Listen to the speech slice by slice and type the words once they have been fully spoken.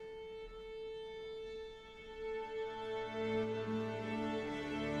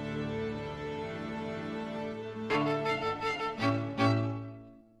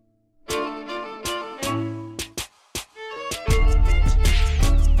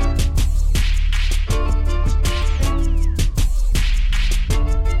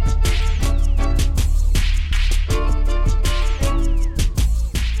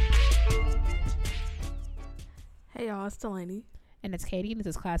Katie, and this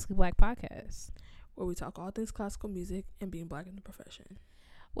is Classically Black Podcast, where we talk all things classical music and being black in the profession.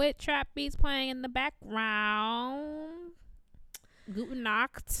 with trap beats playing in the background. Guten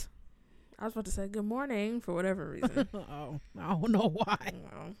Nacht. I was about to say good morning for whatever reason. Oh, I don't know why.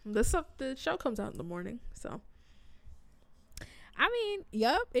 The show comes out in the morning, so. I mean,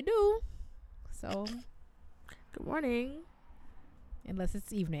 yup, it do. So, Good morning. unless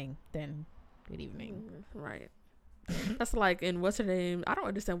it's evening, then good evening. Right. That's like in what's her name? I don't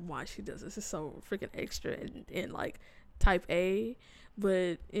understand why she does this. It's so freaking extra in like type A.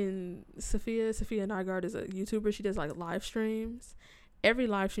 But in Sophia Nygaard is a YouTuber. She does like live streams. Every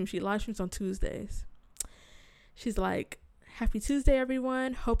live stream, she live streams on Tuesdays. She's like, happy Tuesday,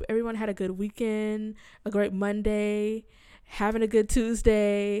 everyone. Hope everyone had a good weekend, a great Monday, having a good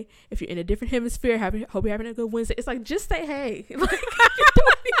Tuesday. If you're in a different hemisphere, hope you're having a good Wednesday. It's like, just say hey. Like,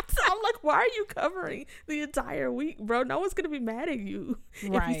 I'm like, why are you covering the entire week, bro? No one's gonna be mad at you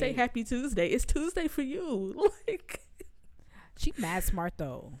if you say happy Tuesday. It's Tuesday for you. Like, she mad smart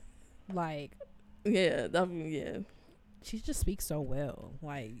though. Like, yeah, yeah. She just speaks so well.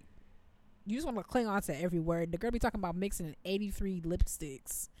 Like, you just want to cling on to every word. The girl be talking about mixing 83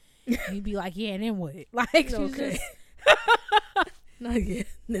 lipsticks. And you be like, yeah, and then what? Like, she's okay. just Not yet.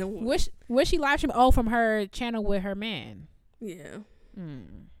 Then what? Where she live stream? Oh, from her channel with her man. Yeah.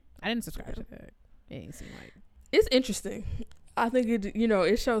 I didn't subscribe to that. It didn't seem like. It's interesting. I think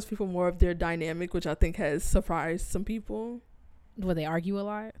it shows people more of their dynamic, which I think has surprised some people. Will they argue a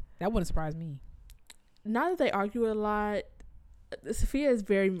lot? That wouldn't surprise me. Not that they argue a lot. Sophia is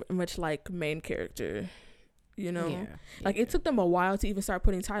very much like main character, like it took them a while to even start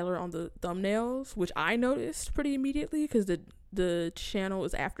putting Tyler on the thumbnails, which I noticed pretty immediately because the channel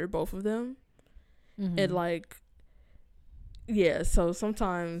is after both of them. And like, yeah, so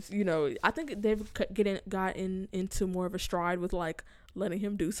sometimes I think they've gotten into more of a stride with like letting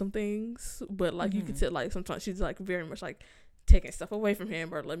him do some things, but like you could say like sometimes she's like very much like taking stuff away from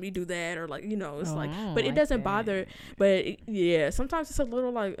him, or let me do that, or like it's but it doesn't bother. But sometimes it's a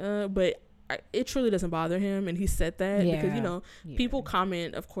little like but it truly doesn't bother him, and he said that because people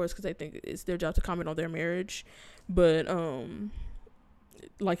comment, of course, because they think it's their job to comment on their marriage, but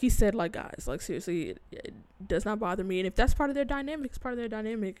like he said, like, guys, like, seriously, it does not bother me, and if that's part of their dynamic, it's part of their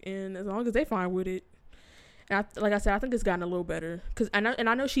dynamic, and as long as they fine with it. And like I said, I think it's gotten a little better, because I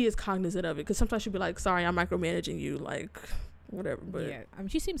know she is cognizant of it, because sometimes she'll be like, sorry, I'm micromanaging you, like whatever. But yeah, I mean,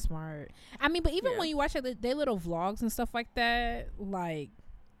 she seems smart. I mean, but even when you watch their little vlogs and stuff like that, like,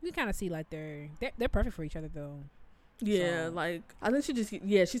 you kind of see like they're perfect for each other though. Yeah, so. Like I think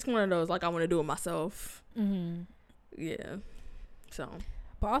she's one of those like I want to do it myself. Yeah. So,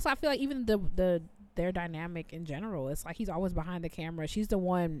 but also I feel like even their dynamic in general, it's like he's always behind the camera. She's the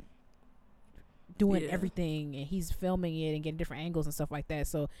one doing everything, and he's filming it and getting different angles and stuff like that.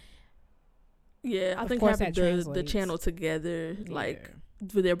 So. Yeah, I think having the channel together, like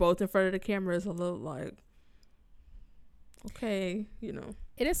they're both in front of the camera, is a little like, okay,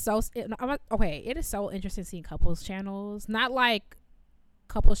 It is so It is so interesting seeing couples channels, not like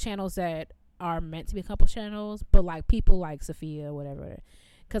couples channels that are meant to be couples channels, but like people like Sophia, whatever.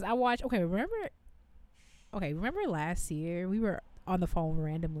 Because I watched. Remember last year we were on the phone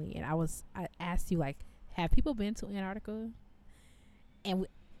randomly, and I asked you like, have people been to Antarctica? And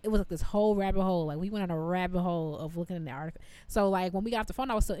it was like this whole rabbit hole. Like, we went on a rabbit hole of looking in the article. So, like, when we got off the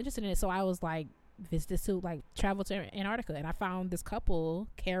phone, I was so interested in it. So, I was like, travel to Antarctica. And I found this couple,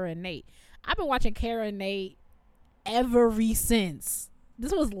 Kara and Nate. I've been watching Kara and Nate ever since.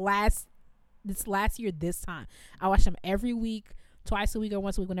 This was last year, this time. I watched them every week, twice a week or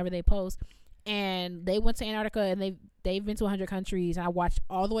once a week, whenever they post. And they went to Antarctica, and they've been to 100 countries. And I watched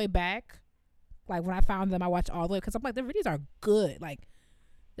all the way back. Like, when I found them, I watched all the way. Because I'm like, their videos are good. Like,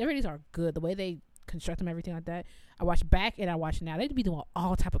 their videos are good. The way they construct them, everything like that. I watch back and I watch now. They be doing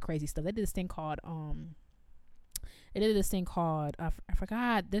all type of crazy stuff. They did this thing called I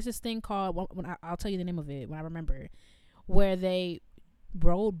forgot. There's this thing called, I'll tell you the name of it when I remember, where they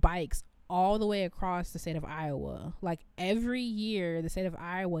rode bikes all the way across the state of Iowa. Like, every year the state of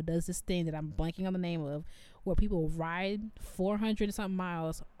Iowa does this thing that I'm blanking on the name of, where people ride 400 and something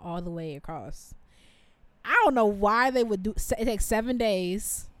miles all the way across. I don't know why they would it takes 7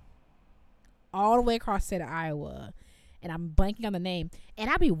 days all the way across the state of Iowa, and I'm blanking on the name. And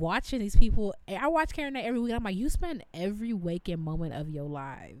I be watching these people. I watch Karen every week. I'm like, you spend every waking moment of your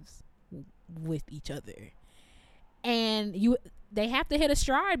lives with each other, and they have to hit a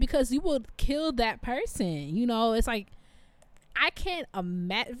stride because you will kill that person. It's like, I can't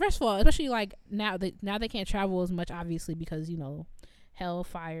imagine. First of all, especially like now they can't travel as much, obviously, because hell,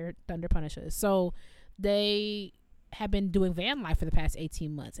 fire, thunder punishes. So they have been doing van life for the past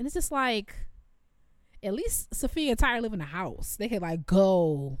 18 months. And it's just like, at least Sophia and Tyra live in a house. They could like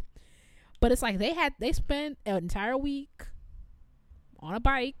go. But it's like they spent an entire week on a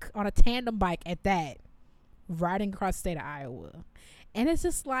bike, on a tandem bike at that, riding across the state of Iowa. And it's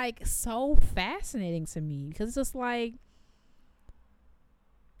just like so fascinating to me because it's just like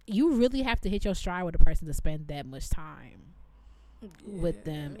you really have to hit your stride with a person to spend that much time with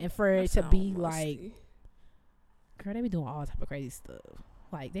them. And for it to be like, girl, they be doing all type of crazy stuff.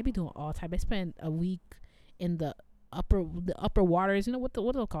 Like they be doing all type. They spend a week in the upper waters. You know what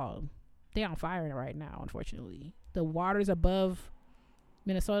they're called? They on fire right now, unfortunately. The waters above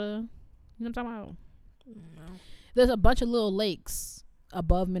Minnesota. You know what I'm talking about? No. There's a bunch of little lakes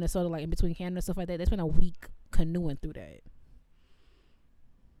above Minnesota, like in between Canada and stuff like that. They spend a week canoeing through that.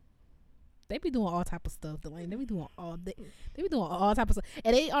 They be doing all type of stuff, Delaney. They be doing all type of stuff.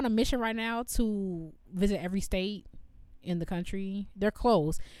 And they on a mission right now to visit every state in the country. They're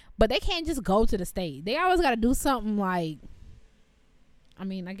close. But they can't just go to the state. They always got to do something like, I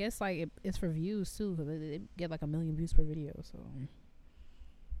mean, I guess like it's for views too, because they get like 1 million views per video. So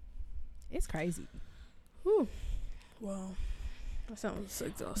it's crazy. Whew. Wow. That sounds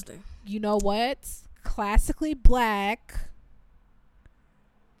exhausting. You know what? Classically Black.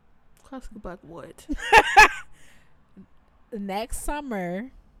 Classically Black what? Next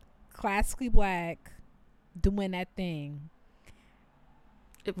summer, Classically Black doing that thing.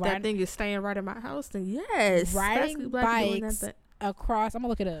 If that thing is staying right in my house, then yes. Riding bikes across. I'm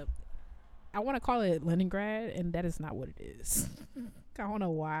going to look it up. I want to call it Leningrad, and that is not what it is. I don't know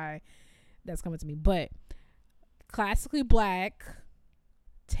why that's coming to me. But Classically Black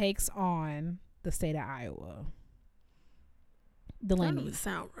takes on the state of Iowa. Delaney. That doesn't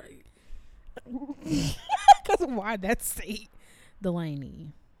sound right. Because why that state?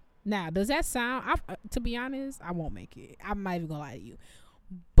 Delaney. Now, does that sound... to be honest, I won't make it. I'm not even going to lie to you.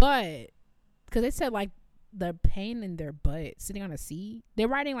 But, because they said, like, the pain in their butt sitting on a seat, they're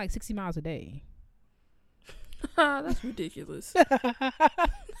riding, like, 60 miles a day. That's ridiculous.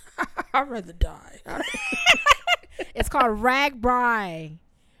 I'd rather die. It's called RAGBRAI.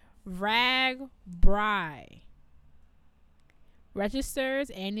 RAGBRAI. Registers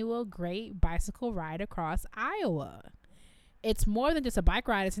annual Great Bicycle Ride Across Iowa. It's more than just a bike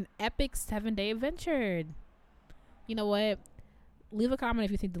ride. It's an epic 7-day adventure. You know what? Leave a comment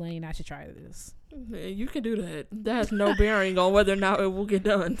if you think Delaney and I should try this. Yeah, you can do that. That has no bearing on whether or not it will get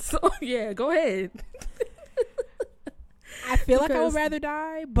done. So, yeah, go ahead. I feel like I would rather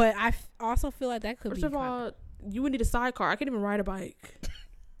die, but I also feel like that could be... First of all, you would need a sidecar. I can't even ride a bike.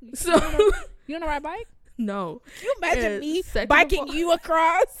 So you don't know ride a bike? No. Can you imagine me biking you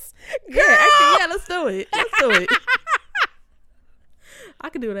across? Girl. Yeah, actually, yeah, let's do it. I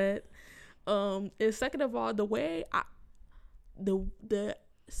can do that. And second of all, the way the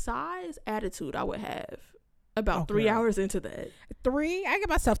size attitude I would have about 3 hours into that. 3? I give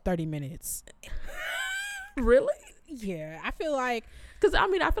myself 30 minutes. Really? Yeah, I feel like... Because, I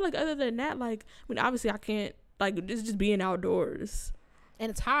mean, I feel like other than that, like, I mean, obviously I can't, like, it's just being outdoors. And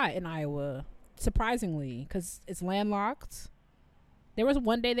it's hot in Iowa, surprisingly, because it's landlocked. There was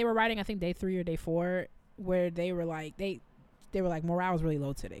one day they were riding, I think day 3 or day 4, where they were like, they were like, morale was really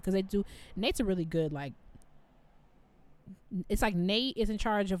low today. Because Nate's a really good, like, it's like Nate is in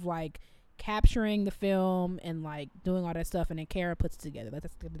charge of, like, capturing the film and, like, doing all that stuff, and then Kara puts it together.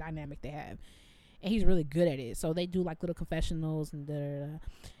 That's the dynamic they have. And he's really good at it. So they do like little confessionals and da-da-da.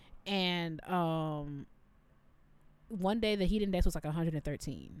 And one day the heat index was like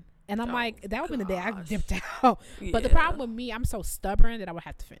 113. And I'm like, that would have been the day I dipped out. Yeah. But the problem with me, I'm so stubborn that I would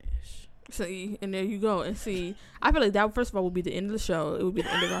have to finish. See, and there you go. And see, I feel like that, first of all, would be the end of the show. It would be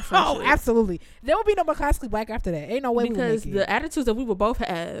the end of our friendship. Oh, absolutely. There would be no more Classically Black after that. Ain't no way because the attitudes that we would both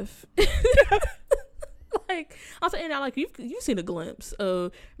have... Like, I'm saying now, like, you've seen a glimpse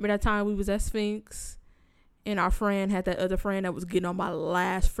of, remember that time we was at Sphinx and our friend had that other friend that was getting on my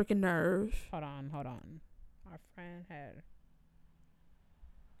last freaking nerve. Hold on. Our friend had...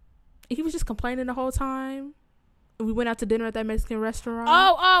 He was just complaining the whole time. We went out to dinner at that Mexican restaurant.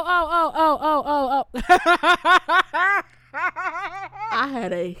 Oh. I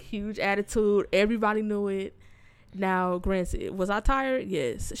had a huge attitude. Everybody knew it. Now, granted, was I tired?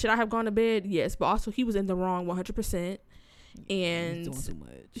 Yes. Should I have gone to bed? Yes. But also, he was in the wrong 100%. And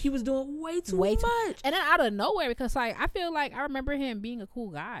he was doing way too much. And then out of nowhere, because, like, I feel like I remember him being a cool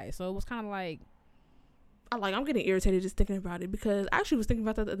guy. So it was kind of like... I'm getting irritated just thinking about it, because I actually was thinking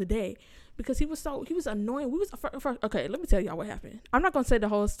about that the other day, because he was annoying. Okay, let me tell y'all what happened. I'm not going to say the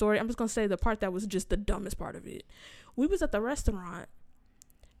whole story. I'm just going to say the part that was just the dumbest part of it. We was at the restaurant,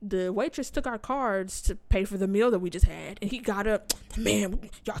 the waitress took our cards to pay for the meal that we just had, and he got up, man,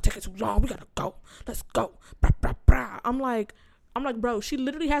 y'all taking too long, we gotta go, let's go. Blah, blah, blah. I'm like, bro, she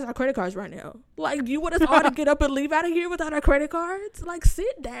literally has our credit cards right now. Like, you want us all to get up and leave out of here without our credit cards? Like,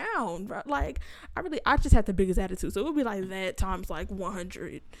 sit down, bro. Like, I just had the biggest attitude. So it would be like that times like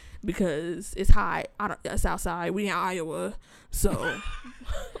 100 because it's hot. It's outside. We in Iowa. So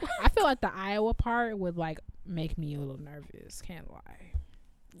I feel like the Iowa part would like make me a little nervous. Can't lie.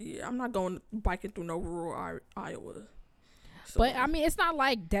 Yeah, I'm not going biking through no rural Iowa. So. But I mean, it's not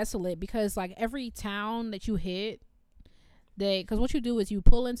like desolate because like every town that you hit, because what you do is you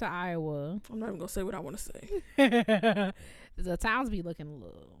pull into Iowa. I'm not even gonna say what I want to say. The towns be looking a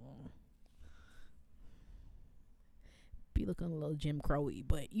little Jim Crowy,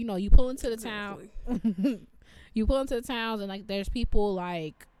 but you know, you pull into the town. You pull into the towns and like there's people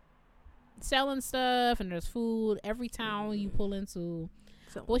like selling stuff and there's food. Every town you pull into,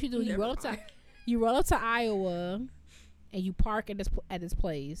 what you do, you roll up to Iowa and you park at this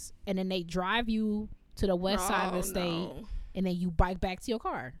place, and then they drive you to the west side of the state. No. And then you bike back to your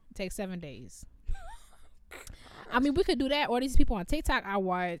car. It takes 7 days. I mean, we could do that. Or these people on TikTok I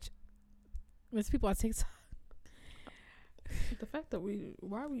watch. There's people on TikTok. The fact that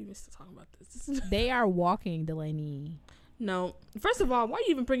why are we even still talking about this? They are walking, Delaney. No. First of all, why are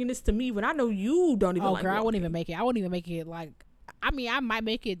you even bringing this to me when I know you don't even like girl, walking? I wouldn't even make it. I wouldn't even make it like, I mean, I might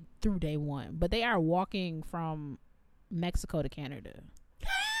make it through day one. But they are walking from Mexico to Canada.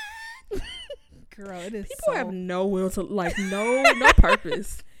 Girl, it is people have no will to like no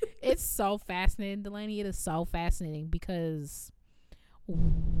purpose. It's so fascinating, Delaney. It is so fascinating because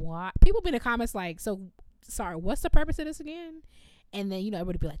what people be in the comments like, so sorry, what's the purpose of this again? And then, you know,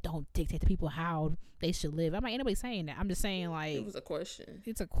 everybody be like, don't dictate to people how they should live. I'm like, anybody saying that. I'm just saying like it was a question.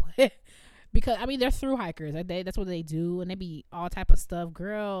 It's a question because I mean they're through hikers. That's what they do, and they be all type of stuff.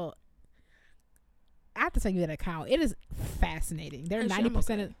 Girl, I have to send you that account. It is fascinating. They're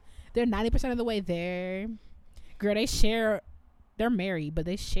 90%. They're 90% of the way there. Girl, they're married, but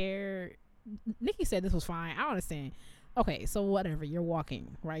they share. Nikki said this was fine. I don't understand. Okay, so whatever. You're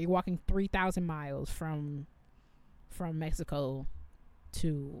walking, right? You're walking 3,000 miles from Mexico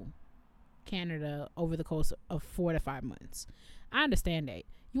to Canada over the course of 4 to 5 months. I understand that.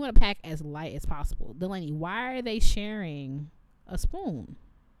 You want to pack as light as possible. Delaney, why are they sharing a spoon?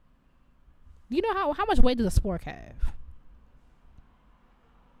 You know how much weight does a spork have?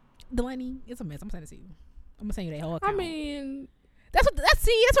 Delaney, it's a mess. I'm sending it to you. I'm gonna send you that whole account. I mean, that's what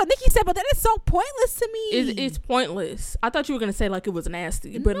Nikki said, but that is so pointless to me. It's pointless. I thought you were gonna say like it was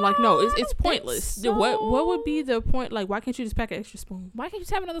nasty, but no, it's pointless. So. What would be the point? Like, why can't you just pack an extra spoon? Why can't you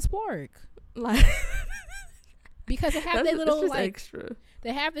just have another spork? Like, because they have that little like extra.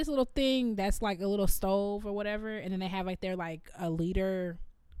 They have this little thing that's like a little stove or whatever, and then they have like their like a liter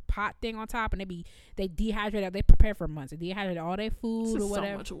pot thing on top, and they dehydrate. They prepare for months. They dehydrate all their food or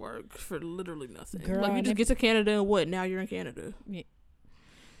whatever. So much work for literally nothing. Girl, like you just get to Canada and what? Now you're in Canada. Yeah.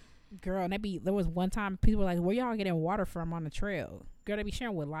 Girl, and there was one time people were like, "Where y'all getting water from on the trail?" Girl, they be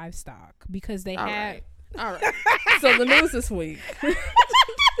sharing with livestock because they have. All right. So the news this week.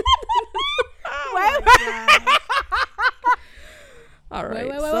 All right.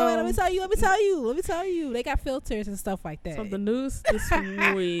 Wait. Let me tell you. They got filters and stuff like that. So the news this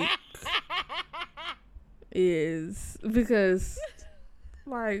week is because,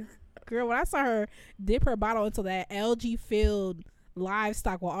 like, girl, when I saw her dip her bottle into that algae filled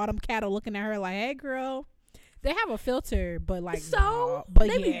livestock with all them cattle looking at her like, hey, girl, they have a filter, but like, so no, but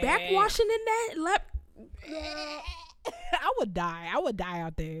they be backwashing in that. I would die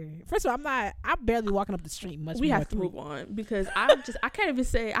out there. First of all, I'm barely walking up the street much. We have to move on because I can't even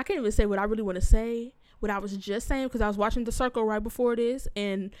say what I really want to say, what I was just saying, because I was watching The Circle right before this,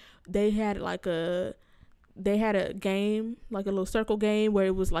 and they had a game, like a little circle game, where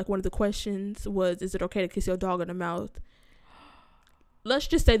it was like one of the questions was, is it okay to kiss your dog in the mouth? Let's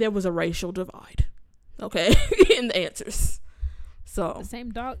just say there was a racial divide, okay, in the answers. So the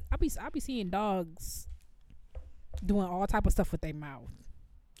same dog, I be seeing dogs doing all type of stuff with their mouth.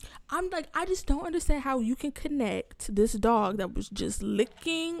 I'm like, I just don't understand how you can connect this dog that was just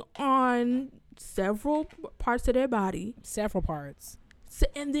licking on several parts of their body,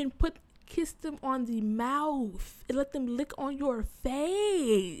 and then kiss them on the mouth and let them lick on your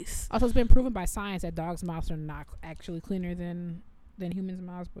face. Also, it's been proven by science that dogs' mouths are not actually cleaner than humans'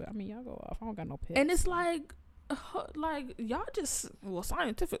 mouths. But I mean, y'all go off. I don't got no pets. And it's like y'all just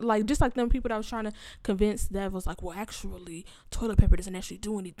scientific, like just like them people that was trying to convince that was like, well, actually toilet paper doesn't actually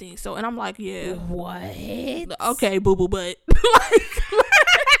do anything. So, and I'm like, yeah, what? Okay, boo boo, but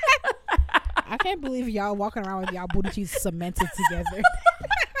I can't believe y'all walking around with y'all booty cheeks cemented together.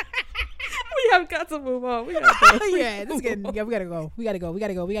 have got to move on. We gotta go. Yeah, this is getting. Yeah, we gotta go. We gotta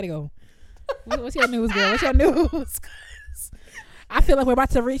go. What's your news, girl? What's your news? I feel like we're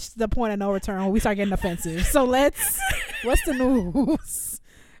about to reach the point of no return when we start getting offensive. So what's the news?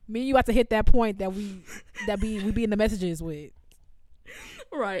 Me and you about to hit that point that we be in the messages with.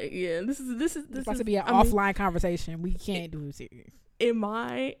 Right. Yeah. This is about to be an offline conversation. We can't do it serious. In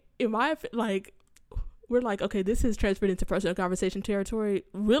my like, we're like, okay, this is transferred into personal conversation territory.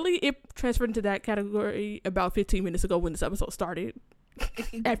 Really, it transferred into that category about 15 minutes ago when this episode started.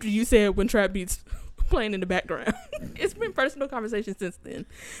 After you said when trap beats playing in the background. It's been personal conversation since then. It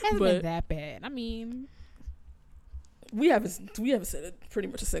hasn't been that bad. I mean, we haven't said pretty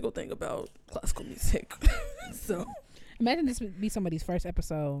much a single thing about classical music. So imagine this would be somebody's first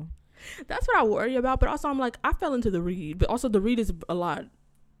episode. That's what I worry about. But also I'm like, I fell into the read, but also the read is a lot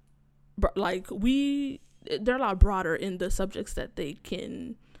like they're a lot broader in the subjects that they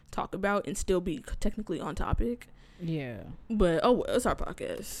can talk about and still be technically on topic. Yeah, but it's our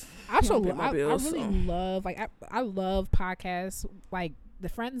podcast. I really love I love podcasts like the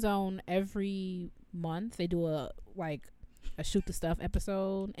Friend Zone. Every month they do a shoot the stuff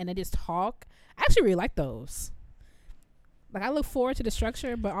episode and they just talk. I actually really like those. Like I look forward to the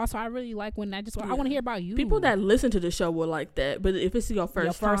structure, but also I really like when I want to hear about you. People that listen to the show will like that, but if it's your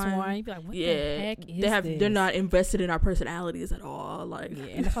first one, you'd be like, "What the heck is this?" They're not invested in our personalities at all. Like,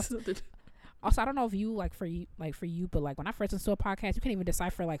 yeah. Also, I don't know if you for you, but like when I first listened to a podcast, you can't even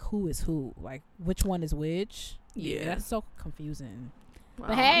decipher like who is who, like which one is which. Yeah, that's so confusing. Well,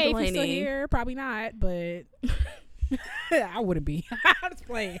 but hey, if you're still here, probably not. But I wouldn't be. I'm just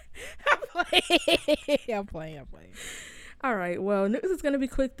playing. I'm playing. All right. Well, news is going to be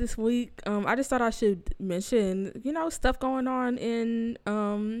quick this week. I just thought I should mention, stuff going on in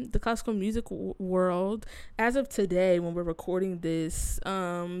the classical music world. As of today, when we're recording this,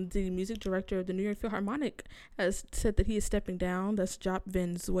 the music director of the New York Philharmonic has said that he is stepping down. That's Jaap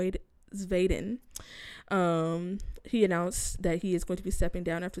van Zweden. He announced that he is going to be stepping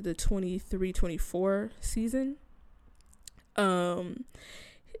down after the 23-24 season.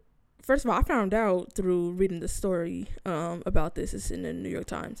 First of all, I found out through reading the story about this. It's in the New York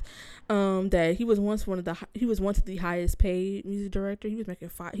Times. That he was once the highest paid music director. He was making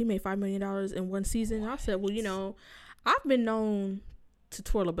he made $5 million in one season. And I said, well, I've been known to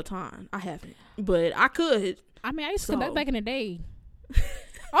twirl a baton. I haven't, but I could. I mean, I used to conduct back in the day.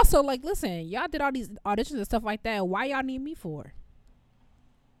 Also, like, listen, y'all did all these auditions and stuff like that. Why y'all need me for?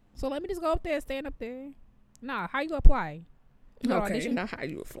 So let me just go up there and stand up there. Nah, how you apply? Okay, not how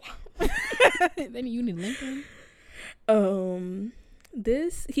you apply. Then you need LinkedIn.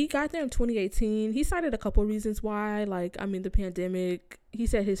 He got there in 2018. He cited a couple reasons why, the pandemic. He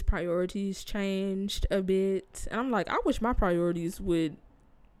said his priorities changed a bit, and I'm like, I wish my priorities would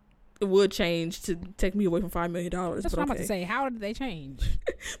change to take me away from $5 million. That's what I'm about to say. How did they change?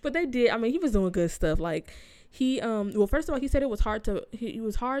 But they did. I mean, he was doing good stuff. Like he, first of all, he said it was hard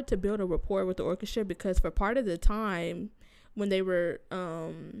to build a rapport with the orchestra because for part of the time. When they were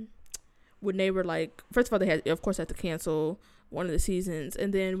like, first of all, they had to cancel one of the seasons.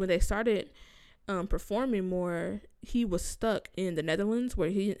 And then when they started performing more, he was stuck in the Netherlands where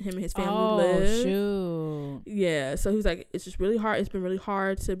him and his family live. Oh, shoot. Yeah. So he was like, it's just really hard. It's been really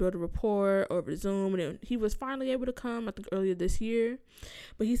hard to build a rapport over Zoom. And he was finally able to come, I think, earlier this year.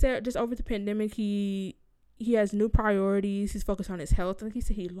 But he said just over the pandemic, he has new priorities. He's focused on his health. I think he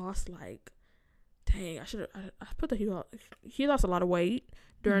said he lost I put that he lost a lot of weight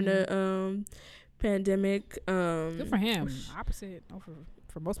during the pandemic. Good for him. Opposite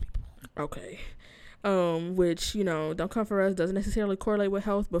for most people. Okay. Which, don't come for us, doesn't necessarily correlate with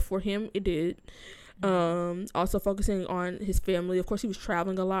health, but for him it did. Also focusing on his family. Of course, he was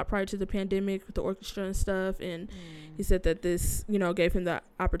traveling a lot prior to the pandemic with the orchestra and stuff, and he said that this, gave him the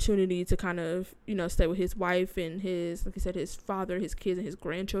opportunity to kind of, stay with his wife and his father, his kids, and his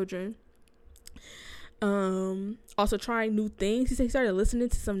grandchildren. Also trying new things. He said he started listening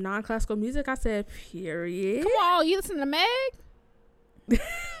to some non-classical music. I said, period. Come on, you listen to Meg?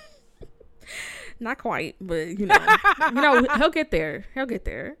 Not quite, but he'll get there.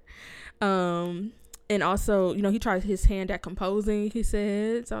 And also, he tried his hand at composing, he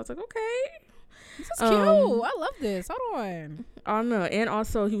said. So I was like, okay. This is cute. I love this. Hold on. I don't know. And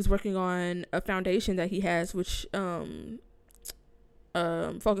also he was working on a foundation that he has, which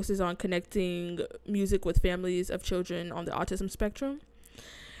focuses on connecting music with families of children on the autism spectrum.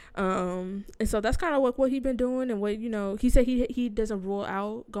 And so that's kind of what he's been doing, and what he said he doesn't rule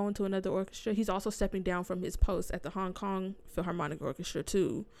out going to another orchestra. He's also stepping down from his post at the Hong Kong Philharmonic Orchestra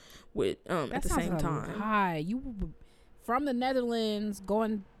too, with at the same time. Hi, you from the Netherlands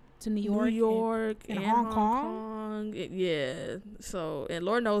going to New York and Hong Kong. Yeah. So, and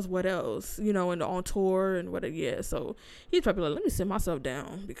Lord knows what else, and on tour and whatever. Yeah. So he's probably like, let me sit myself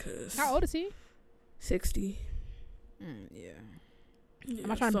down because. How old is he? 60. Yeah. I'm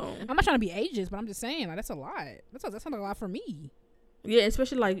not trying to be ageist, but I'm just saying, like, that's a lot. That's not a lot for me. Yeah,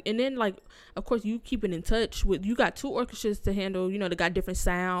 especially like, and then like, of course, you keeping in touch with. You got 2 orchestras to handle. They got different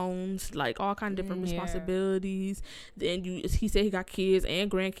sounds, like all kind of different responsibilities. Then he said he got kids and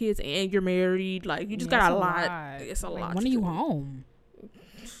grandkids, and you're married. Like, you just got a lot. It's a lot. When are you home?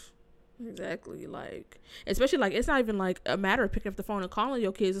 Exactly. Like, especially like, it's not even like a matter of picking up the phone and calling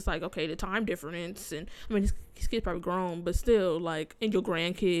your kids. It's like, okay, the time difference, and I mean his kids probably grown, but still, like, and your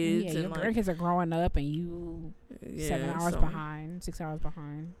grandkids. Yeah, and your like, grandkids are growing up, and you 7 hours behind, 6 hours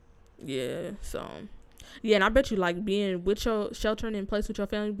behind. Yeah. So yeah, and I bet you like being with your sheltering in place with your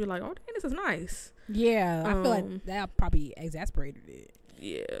family, be like, oh dang, this is nice. Yeah, I feel like that probably exasperated it.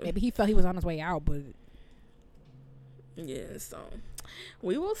 Yeah. Maybe he felt he was on his way out, but yeah. So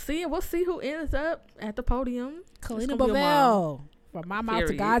we will see. We'll see who ends up at the podium. Kalina Bavell, from my mouth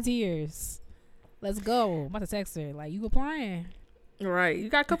to God's ears. Let's go. I'm about to text her. Like, you applying? Right. You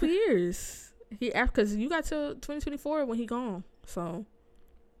got a couple years. Because you got till 2024 when he gone. So,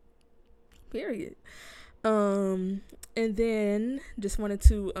 period. And then just wanted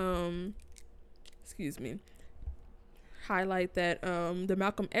to highlight that the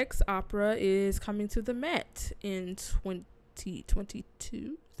Malcolm X opera is coming to the Met in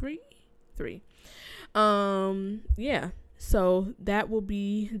 2022. Three. Yeah. So that will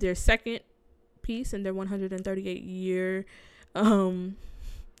be their second piece in their 138 year thing.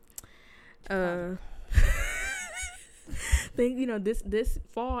 This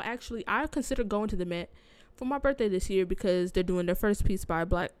fall, actually, I consider going to the Met for my birthday this year because they're doing their first piece by a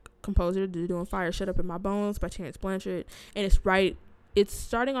Black composer. They're doing Fire Shut Up in My Bones by Terrence Blanchard, and it's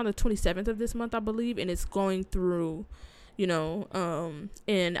starting on the 27th of this month, I believe, and it's going through,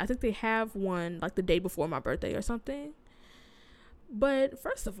 and I think they have one like the day before my birthday or something. But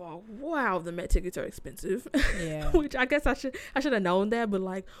first of all, wow, the Met tickets are expensive. Yeah. Which I guess I should have known that, but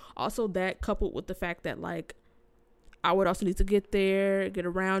like also that coupled with the fact that like I would also need to get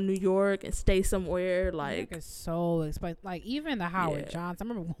around New York and stay somewhere. Like, it's so expensive. Like, even the Howard Johnson. I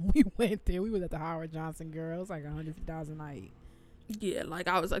remember when we went there, we was at the Howard Johnson, girl. It was like $150 a night. Yeah, like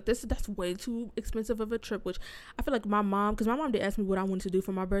I was like, that's way too expensive of a trip. Which I feel like my mom did ask me what I wanted to do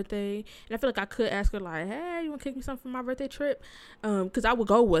for my birthday, and I feel like I could ask her like, hey, you want to kick me something for my birthday trip? Because I would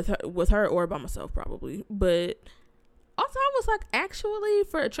go with her or by myself probably. But also I was like, actually,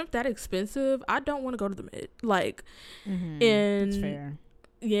 for a trip that expensive, I don't want to go to the Met. Like, and that's fair.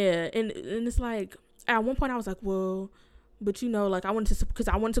 Yeah, and it's like at one point I was like, well. But like I wanted to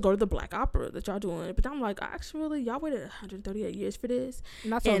go to the Black Opera that y'all doing. But I'm like, actually, y'all waited 138 years for this.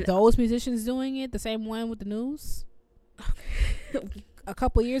 Not so those musicians doing it, the same one with the news. A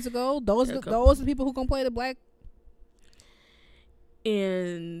couple years ago, those are the people who gonna play the Black.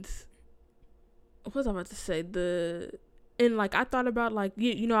 And what was I about to say? And like I thought about like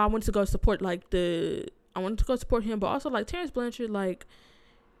I wanted to go support him, but also like Terrence Blanchard, like.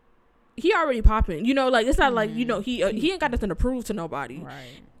 He already popping, like it's not like he ain't got nothing to prove to nobody,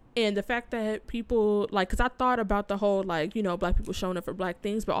 right? And the fact that people like, because I thought about the whole like Black people showing up for Black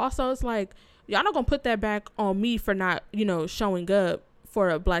things, but also it's like y'all not gonna put that back on me for not showing up for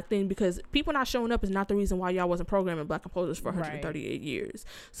a Black thing, because people not showing up is not the reason why y'all wasn't programming Black composers for 138 years.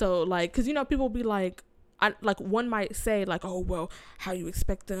 So like, because people be like, one might say like, oh well, how you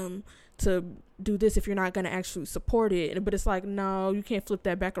expect them to do this if you're not going to actually support it? But it's like, no, you can't flip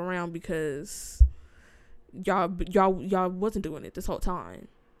that back around because y'all wasn't doing it this whole time.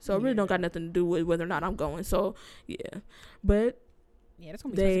 So it really don't got nothing to do with whether or not I'm going. So yeah, but yeah, that's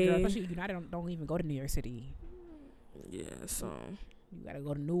gonna be expensive, girl. Especially United don't even go to New York City. Yeah, so you gotta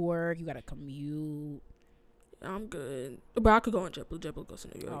go to Newark. You gotta commute. I'm good, but I could go on JetBlue. JetBlue goes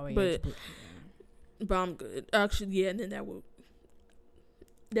to New York, but I'm good. Actually, yeah, and then that would.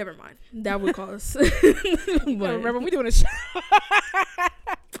 Never mind. That would cost. Remember, we doing a show. I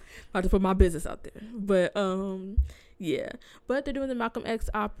have to put my business out there. But yeah. But they're doing the Malcolm X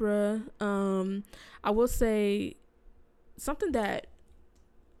opera. I will say something that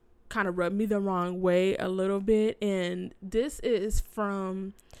kind of rubbed me the wrong way a little bit, and this was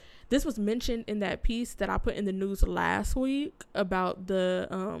mentioned in that piece that I put in the news last week about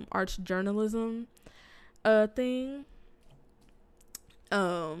the arts journalism thing.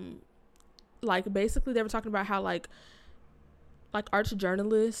 Like basically they were talking about how like arts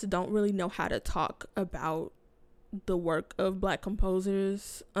journalists don't really know how to talk about the work of Black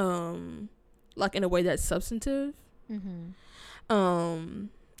composers like in a way that's substantive.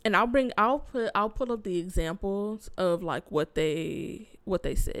 and I'll pull up the examples of like what they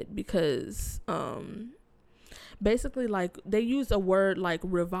said, because basically like they use a word like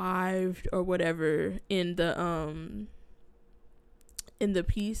revived or whatever in the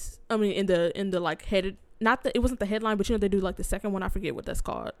piece. I mean in the like headed, not that it wasn't the headline, but they do like the second one, I forget what that's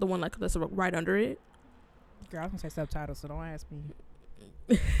called, the one like that's right under it. Girl, I was gonna say subtitles, so don't ask me.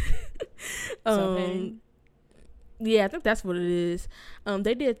 Yeah, I think that's what it is.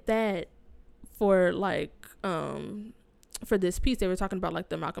 They did that for like for this piece. They were talking about like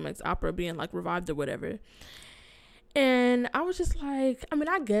the Malcolm X opera being like revived or whatever. And I was just like, I mean,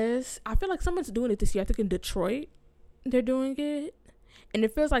 I guess I feel like someone's doing it this year. I think in Detroit they're doing it, and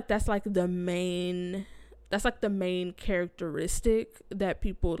it feels like that's like the main characteristic that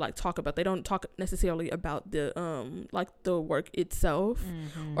people like talk about. They don't talk necessarily about the like the work itself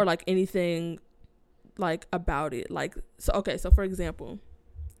or like anything like about it. Like, so okay, so for example,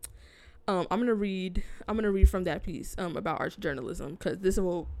 I'm gonna read from that piece about arts journalism, because this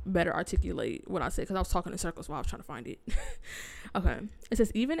will better articulate what I said, because I was talking in circles while I was trying to find it. Okay, it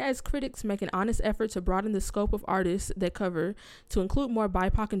says, even as critics make an honest effort to broaden the scope of artists they cover to include more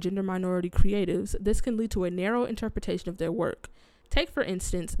BIPOC and gender minority creatives, this can lead to a narrow interpretation of their work. Take, for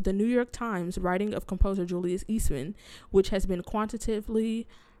instance, the New York Times writing of composer Julius Eastman, which has been quantitatively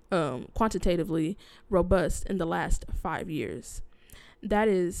robust in the last 5 years. That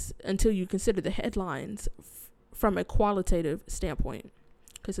is, until you consider the headlines from a qualitative standpoint.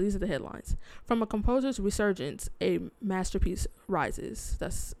 Okay, so these are the headlines. From a composer's resurgence, a masterpiece rises.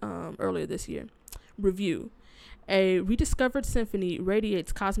 That's earlier this year. Review. A rediscovered symphony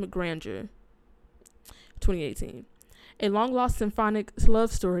radiates cosmic grandeur. 2018. A long-lost symphonic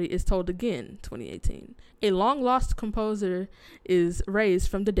love story is told again. 2018. A long-lost composer is raised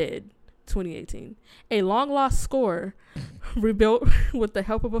from the dead. 2018. A long-lost score rebuilt with the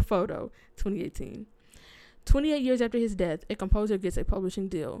help of a photo. 2018. 28 years after his death, a composer gets a publishing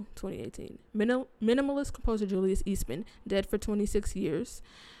deal. 2018. Minimalist composer Julius Eastman, dead for 26 years,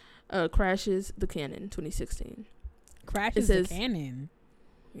 crashes the canon. 2016. Crashes the canon.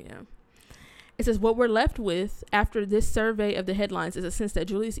 Yeah. It says, what we're left with after this survey of the headlines is a sense that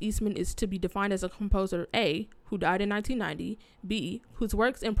Julius Eastman is to be defined as a composer, A, who died in 1990, B, whose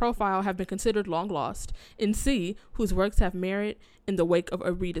works and profile have been considered long lost, and C, whose works have merit in the wake of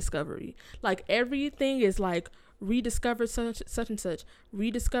a rediscovery. Like, everything is like rediscovered such and such,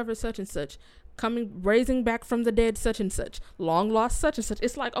 rediscovered such and such, raising back from the dead such and such, long lost such and such.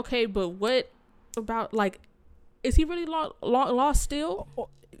 It's like, okay, but what about, like, is he really long lost still?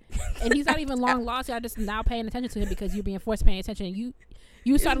 And he's not even long lost. Y'all just now paying attention to him because you're being forced paying attention.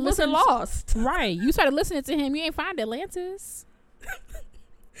 You started listening. Lost, right? You started listening to him. You ain't find Atlantis.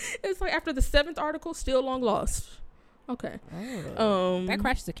 It's like after the 7th article, still long lost. Okay. Oh. That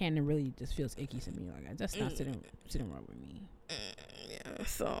crashes the canon really just feels icky to me. Like, that's not sitting wrong with me. Yeah.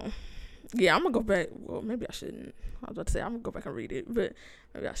 So, yeah, I'm gonna go back. Well, maybe I shouldn't. I was about to say I'm gonna go back and read it, but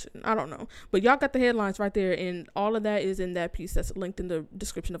maybe I shouldn't. I don't know. But y'all got the headlines right there, and all of that is in that piece that's linked in the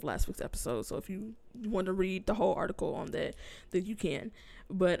description of last week's episode. So if you want to read the whole article on that, then you can.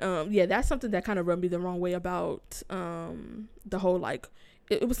 But yeah, that's something that kind of rubbed me the wrong way about the whole, like,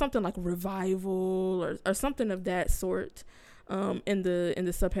 it was something like revival or something of that sort in the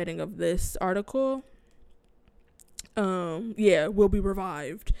subheading of this article. Yeah, will be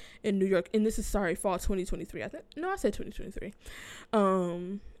revived in New York, and this is fall 2023. I said 2023.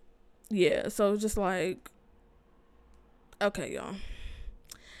 Yeah, so just like, okay, y'all.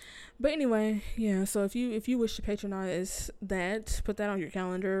 But anyway, yeah, so if you wish to patronize that, put that on your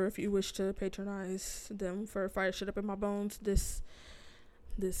calendar. If you wish to patronize them for Fire Shit Up in My Bones, this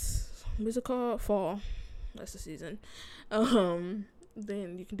what's it called? Fall. That's the season. Then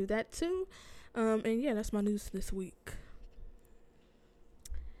you can do that too. And yeah, that's my news this week.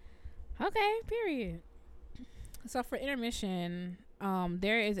 Okay, period. So for intermission,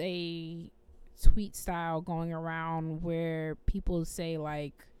 there is a tweet style going around where people say,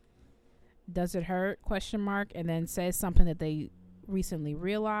 like, does it hurt ? And then says something that they recently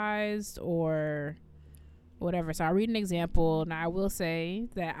realized or whatever. So I'll read an example. Now I will say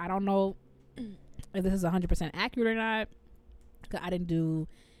that I don't know if this is 100% accurate or not, because I didn't do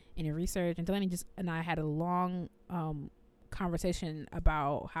any research, and Delaney and I had a long conversation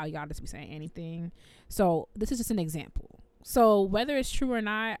about how y'all just be saying anything. So this is just an example. So whether it's true or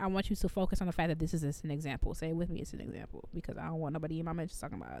not, I want you to focus on the fact that this is just an example. Say it with me, it's an example, because I don't want nobody in my mentions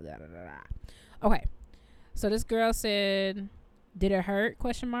talking about da, da, da, da. Okay, so this girl said, did it hurt ?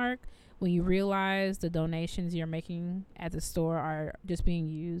 When you realize the donations you're making at the store are just being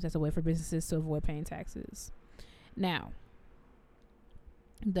used as a way for businesses to avoid paying taxes. Now,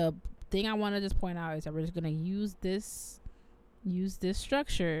 the thing I want to just point out is that we're just gonna use this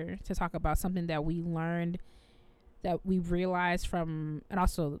structure to talk about something that we learned, that we realized from, and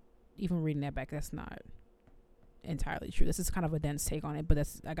also even reading that back, that's not entirely true. This is kind of a dense take on it, but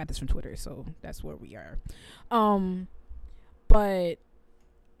I got this from Twitter, so that's where we are. But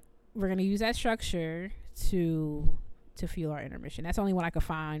we're gonna use that structure to fuel our intermission. That's the only one I could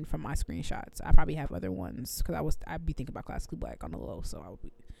find from my screenshots. I probably have other ones because I'd be thinking about Classically Black on the low, so I would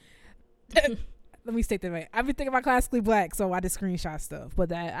be let me state that right. I've been thinking about Classically Black, so I just screenshot stuff. But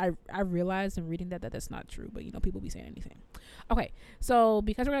that I realized in reading that that's not true. But people be saying anything. Okay, so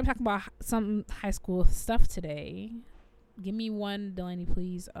because we're gonna talk about some high school stuff today, give me one, Delaney,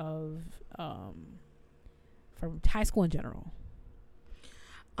 please, of for high school in general.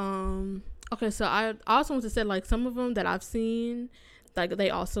 Okay, so I also want to say, like, some of them that I've seen, like, they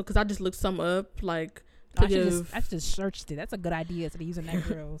also, because I just looked some up, like, I just searched it. That's a good idea. So they're using that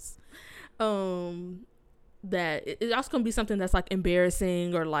girls. That it's also gonna be something that's like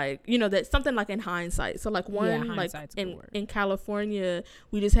embarrassing, or like, that's something like in hindsight. So like like in California,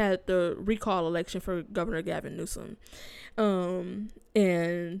 we just had the recall election for Governor Gavin Newsom.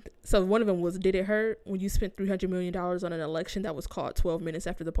 And so one of them was, did it hurt when you spent $300 million on an election that was called 12 minutes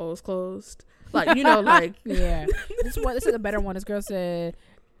after the polls closed? Like, like, yeah. This is a better one. This girl said,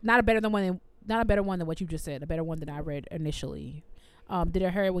 not a better one than what you just said, a better one than I read initially. Did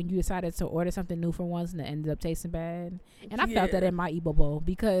it hurt when you decided to order something new for once and it ended up tasting bad? And I felt that in my Ebo Bowl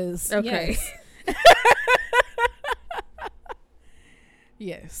because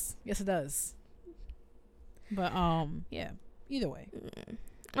yes, it does. But either way.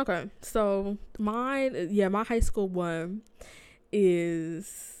 Okay, so my high school one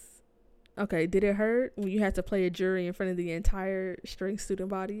is, okay, did it hurt when you had to play a jury in front of the entire string student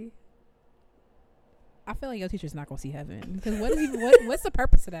body? I feel like your teacher's not gonna see heaven, because what's the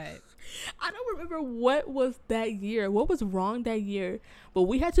purpose of that? I don't remember what was that year, what was wrong that year, but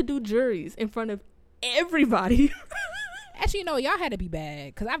we had to do juries in front of everybody. Actually, y'all had to be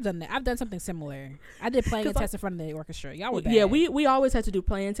bad, because I've done that. I've done something similar. I did playing and test in front of the orchestra. Y'all were bad. Yeah, we always had to do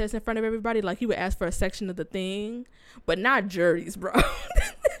playing tests in front of everybody. Like, he would ask for a section of the thing, but not juries, bro.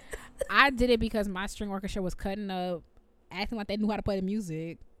 I did it because my string orchestra was cutting up, acting like they knew how to play the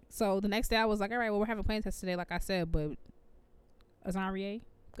music. So the next day I was like, all right, well, we're having a playing test today, like I said, but Azarieh,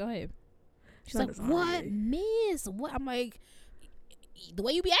 go ahead. She's like, what, miss? What? I'm like, the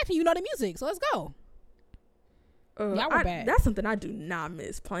way you be acting, you know the music, so let's go. Y'all were bad. That's something I do not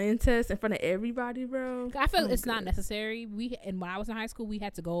miss. Playing tests in front of everybody, bro. I feel it's not necessary. And when I was in high school, we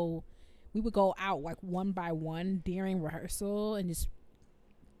would go out like one by one during rehearsal and just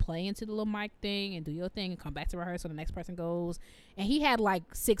play into the little mic thing and do your thing and come back to rehearsal. The next person goes, and he had like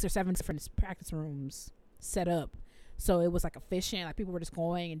 6 or 7 different practice rooms set up, so it was like efficient. Like, people were just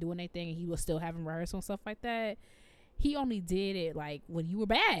going and doing their thing, and he was still having rehearsal and stuff like that. He only did it like when you were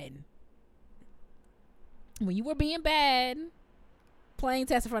bad, when you were being bad, playing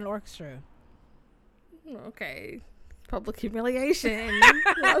tests in front of the orchestra. Okay, public humiliation.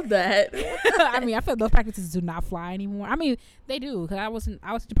 Love that. I mean, I feel those practices do not fly anymore. I mean, they do, because I was in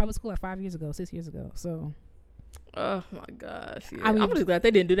public school like 6 years ago. So, oh my gosh, yeah. I'm just glad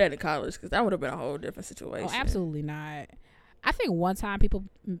they didn't do that in college, because that would have been a whole different situation. Oh, absolutely not. I think one time people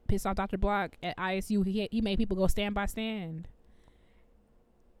pissed off Dr. Block at ISU. He made people go stand by stand.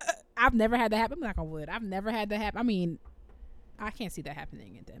 I've never had that happen. I'm knock on wood. I've never had that happen. I mean, I can't see that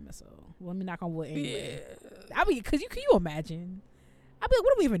happening at the MSO. Let me knock on wood anyway. Yeah. I mean, because can you imagine? I'd be like,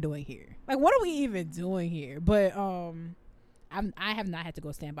 what are we even doing here? Like, what are we even doing here? But I have not had to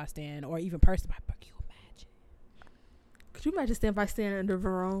go stand by stand or even person by person. Can you imagine? Could you imagine stand by stand under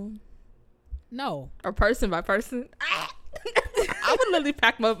Verone? No. Or person by person? I would literally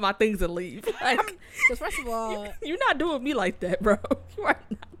pack my things and leave. Like, because first of all, you're not doing me like that, bro. You are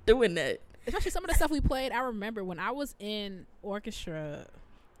not doing that. Especially some of the stuff we played. I remember when I was in orchestra,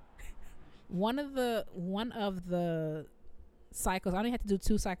 one of the cycles, I only had to do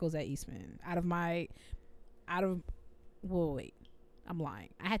 2 cycles at Eastman. Wait, I'm lying.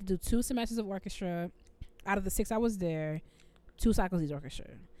 I had to do 2 semesters of orchestra. Out of the 6 I was there, 2 cycles each orchestra.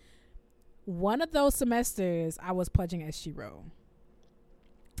 One of those semesters, I was pledging as Shiro.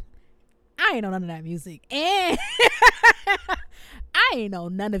 I ain't know none of that music, and I ain't know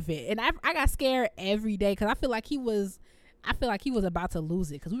none of it. And I got scared every day, because I feel like he was about to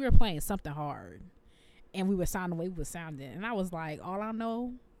lose it, because we were playing something hard, and we were sounding the way we were sounding. And I was like, all I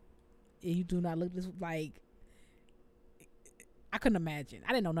know is you do not look this, like, I couldn't imagine.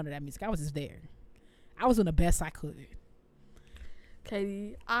 I didn't know none of that music. I was just there. I was doing the best I could.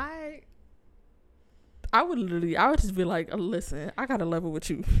 Katie, I would just be like, listen, I got a level with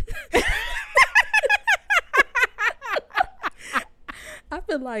you. I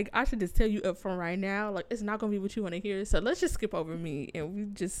feel like I should just tell you up front right now, like, it's not gonna be what you want to hear. So let's just skip over me and we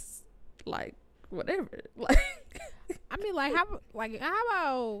just like whatever. Like, I mean, like, how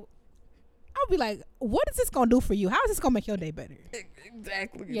about? I'll be like, what is this gonna do for you? How is this gonna make your day better?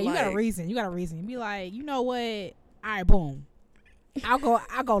 Exactly. Yeah, you got a reason. You got a reason. Be like, you know what? All right, boom. I'll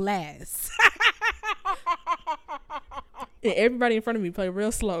go last. And everybody in front of me play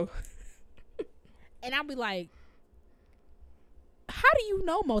real slow. And I'll be like, how do you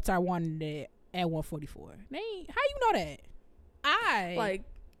know Mozart wanted it at 144? How you know that? I like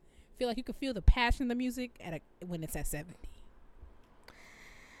feel like you can feel the passion of the music when it's at 70.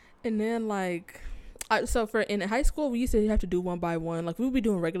 And then like, so in high school we used to have to do one by one. Like we would be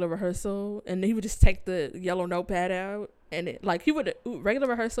doing regular rehearsal, and he would just take the yellow notepad out, and it, like he would regular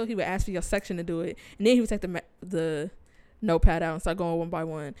rehearsal. He would ask for your section to do it, and then he would take the notepad out and start going one by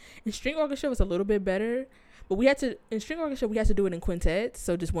one. In string orchestra was a little bit better, but in string orchestra we had to do it in quintets,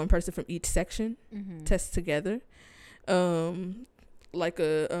 so just one person from each section test together. Like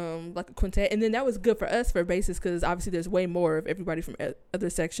a quintet, and then that was good for us for basses because obviously there's way more of everybody from other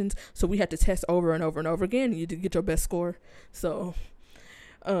sections, so we had to test over and over and over again, and you did get your best score. So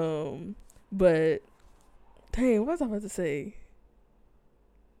but dang, what was I about to say?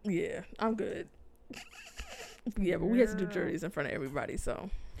 Yeah, I'm good. Yeah, but we had to do juries in front of everybody, so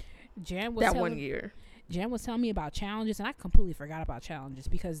Jan was 1 year. Jan was telling me about challenges, and I completely forgot about challenges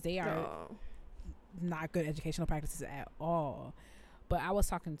because they are not good educational practices at all. But I was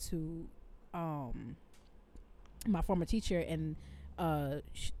talking to my former teacher and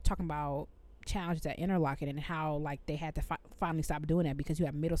talking about challenges at Interlochen and how like they had to finally stop doing that because you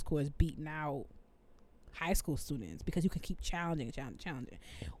have middle schoolers beating out high school students because you can keep challenging.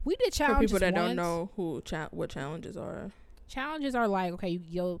 We did challenges for people that once. don't know what challenges are. Challenges are like, okay,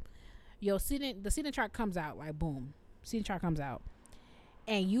 the seating chart comes out, like boom, seating chart comes out,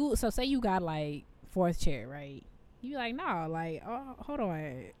 and so say you got like fourth chair, right? You like, no, like, oh, hold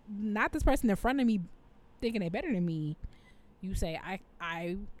on, not this person in front of me thinking they better than me. You say,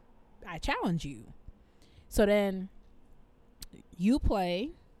 I challenge you. So then you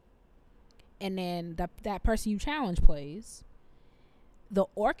play, and then that person you challenge plays. The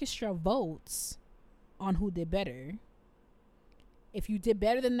orchestra votes on who did better. If you did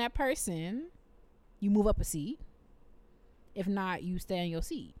better than that person, you move up a seat. If not, you stay in your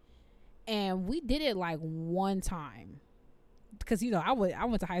seat. And we did it like one time because I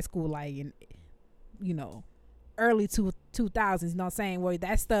went to high school like in early 2000s. You know what I'm saying? Where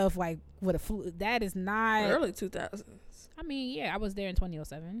that stuff like with a flu, that is not early 2000s. I mean, yeah, I was there in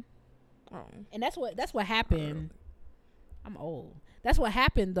 2007. Oh. And that's what happened. I'm old. That's what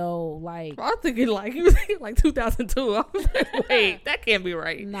happened though. Like I was thinking like he was thinking like 2002. I was like, wait, that can't be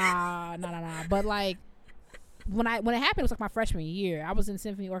right. Nah. But like. When it happened, it was like my freshman year. I was in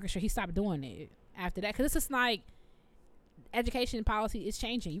symphony orchestra. He stopped doing it after that because it's just like education policy is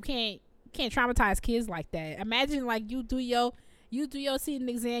changing. You can't traumatize kids like that. Imagine like you do your seating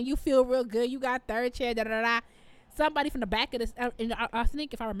exam, you feel real good, you got third chair, somebody from the back of this. And I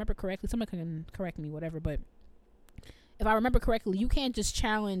think if I remember correctly, someone can correct me, whatever. But if I remember correctly, you can't just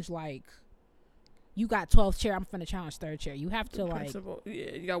challenge like. You got 12th chair, I'm finna challenge third chair. You have to like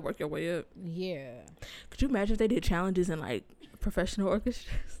yeah, you gotta work your way up. Yeah. Could you imagine if they did challenges in like professional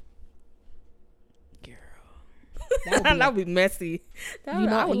orchestras? Girl. That would be messy. You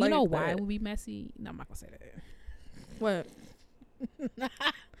know why it would be messy? No, I'm not gonna say that. What? But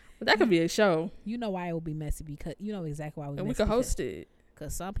that could be a show. You know why it would be messy because you know exactly why it would be messy. And we could host it.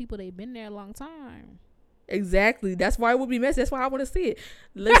 Because some people, they've been there a long time. Exactly. That's why it would be messy. That's why I want to see it.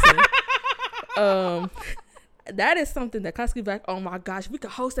 Listen. That is something that Klasky Black, oh my gosh, we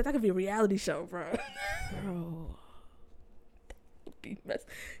could host that. That could be a reality show, bro.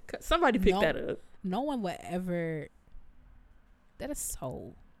 Somebody pick that up. No one would ever. That is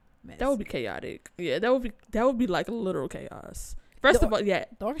so messy. That would be chaotic. Yeah, that would be like literal chaos. First of all, yeah,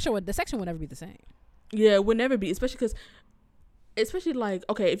 the section would never be the same. Yeah, it would never be, especially like,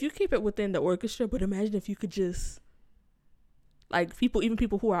 okay, if you keep it within the orchestra, but imagine if you could just like even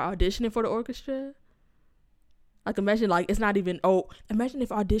people who are auditioning for the orchestra. Like imagine like it's not even imagine if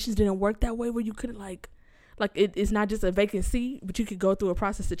auditions didn't work that way where you couldn't like it's not just a vacant seat, but you could go through a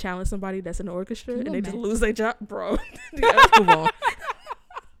process to challenge somebody that's in the orchestra and they just lose their job, bro. Yeah, let's move on.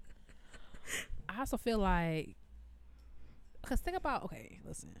 I also feel like because think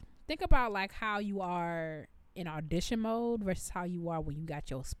about like how you are in audition mode versus how you are when you got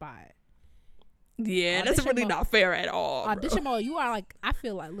your spot. Yeah, that's really not fair at all. Audition mode, you are like, I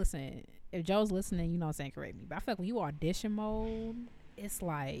feel like, listen, if Joe's listening, you know what I'm saying, correct me. But I feel like when you audition mode, it's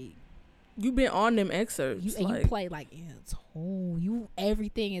like you've been on them excerpts. You play like in tone.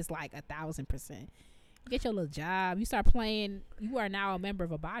 Everything is like 1,000%. You get your little job. You start playing. You are now a member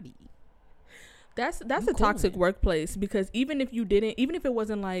of a body. That's a toxic workplace, because even if it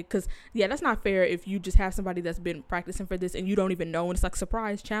wasn't like, because that's not fair if you just have somebody that's been practicing for this and you don't even know, and it's like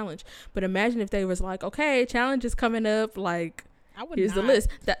surprise challenge. But imagine if they was like, okay, challenge is coming up, like here's the list.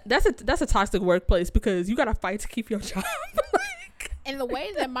 That's a toxic workplace, because you gotta fight to keep your job. And the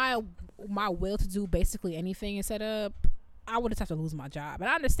way that my will to do basically anything is set up, I would just have to lose my job. And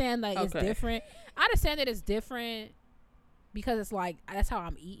I understand that it's different. I understand that it's different because it's like that's how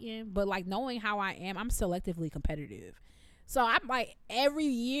I'm eating. But like knowing how I am, I'm selectively competitive. So I'm like every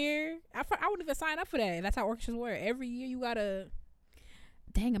year, I wouldn't even sign up for that. That's how orchestras work. Every year you gotta.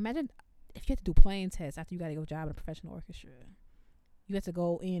 Dang, imagine if you have to do playing tests after you got to go job in a professional orchestra. You have to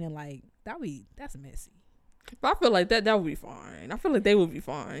go in and like that's messy. But I feel like that would be fine. I feel like they would be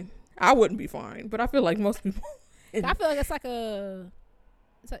fine. I wouldn't be fine, but I feel like most people. I feel like it's like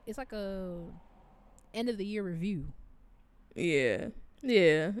a end of the year review. Yeah,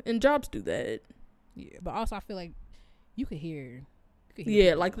 and jobs do that. Yeah, but also I feel like you could hear.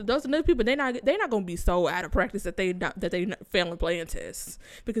 Yeah, like those people, they're not gonna be so out of practice that they not failing playing tests,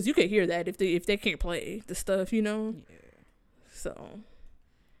 because you can hear that if they can't play the stuff, you know. Yeah. So.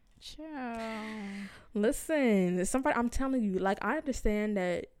 Ciao. Listen, somebody, I'm telling you, like, I understand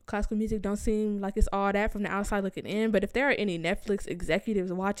that classical music don't seem like it's all that from the outside looking in, but if there are any Netflix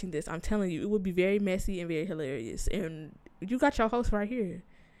executives watching this, I'm telling you, it would be very messy and very hilarious. And you got your host right here,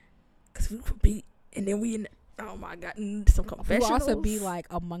 because we would be, and then oh my god, some confessionals. We would also be like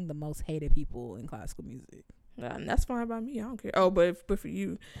among the most hated people in classical music. And that's fine by me. I don't care. Oh, but for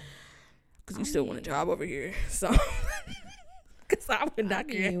you, because you still want a job over here, so. Cause I would not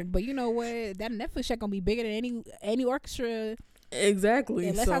care. But you know what? That Netflix check gonna be bigger than any orchestra. Exactly.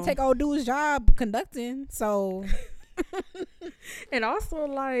 Unless I take old dude's job conducting. So. And also,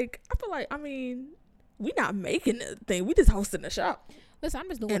 like, I feel like, I mean, we not making the thing. We just hosting the show. Listen, I'm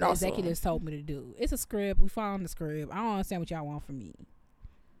just doing what the executives told me to do. It's a script. We following the script. I don't understand what y'all want from me.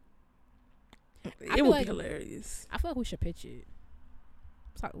 It would be hilarious. I feel like we should pitch it.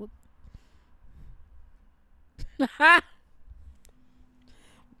 Sorry, what?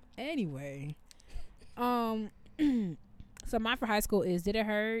 Anyway, so mine for high school is, did it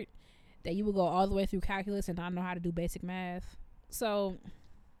hurt that you would go all the way through calculus and not know how to do basic math? So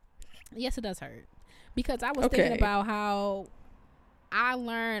yes, it does hurt, because I was thinking about how I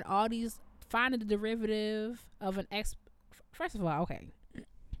learned all these, finding the derivative of an x. First of all,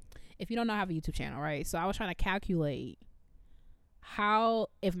 if you don't know, I have a YouTube channel, right? So I was trying to calculate how,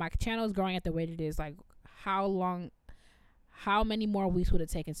 if my channel is growing at the rate it is, like how many more weeks would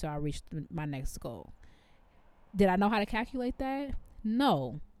it take until I reached my next goal? Did I know how to calculate that?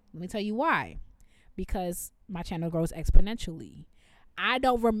 No. Let me tell you why. Because my channel grows exponentially. I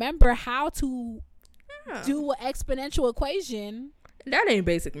don't remember how to do an exponential equation. That ain't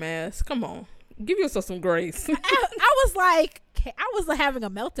basic math. Come on. Give yourself some grace. I was like, I was having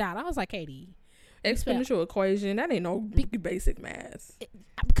a meltdown. I was like, Katie. Exponential equation, that ain't no basic math.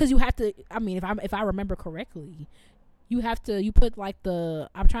 Because you have to, I mean, if I remember correctly, you put like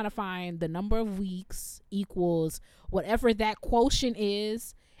I'm trying to find the number of weeks equals whatever that quotient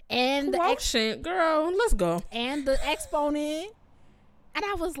is, and quotient, girl, let's go, and the exponent. And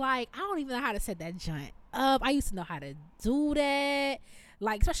I was like, I don't even know how to set that joint up. I used to know how to do that,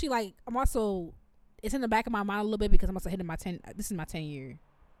 like, especially like it's in the back of my mind a little bit, because I'm also hitting this is my 10 year,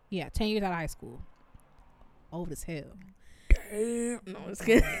 10 years out of high school. Old as hell. Damn. No, I'm just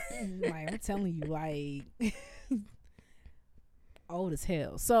kidding. Like, I'm telling you, like. Old as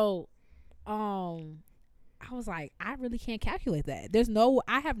hell. So I was like, I really can't calculate that.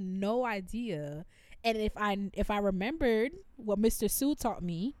 I have no idea. And if I remembered what Mr. Sue taught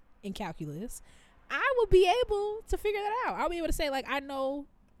me in calculus, I would be able to figure that out. I'll be able to say, like, I know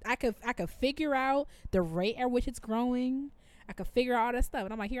I could figure out the rate at which it's growing. I could figure out all that stuff.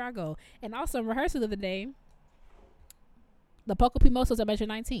 And I'm like, here I go. And also in rehearsal the other day, the Poco Pimosos at measure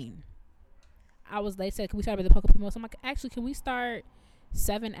 19. They said, can we start with the Poco Pimoso? I'm like, actually, can we start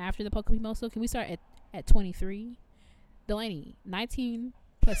 7 after the Poco Pimoso? Can we start at 23? Delaney, 19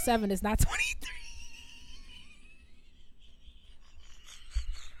 plus 7 is not 23.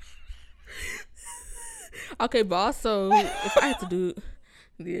 Okay, but also, if I had to do,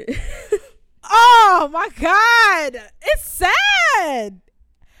 yeah. Oh my God, it's sad.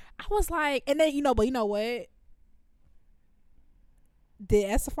 I was like, and then but you know what?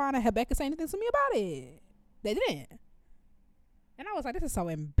 Did Estefan and Rebecca say anything to me about it? They didn't. And I was like, this is so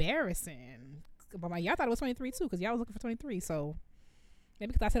embarrassing. But like, y'all thought it was 23 too, because y'all was looking for 23. So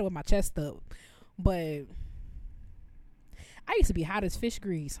maybe because I said it with my chest up. But I used to be hot as fish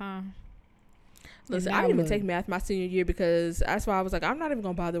grease, huh? Listen, I didn't even take math my senior year because that's why I was like, I'm not even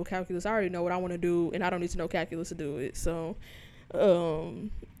gonna bother with calculus. I already know what I want to do, and I don't need to know calculus to do it. So, Girl,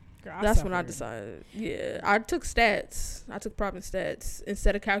 that's when I decided. Yeah, I took stats. I took prop and stats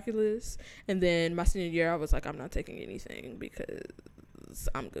instead of calculus, and then my senior year, I was like, I'm not taking anything because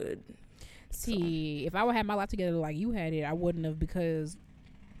I'm good. See, if I would have my life together like you had it, I wouldn't have, because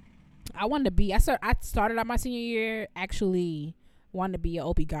I wanted to be. I started out my senior year actually wanted to be an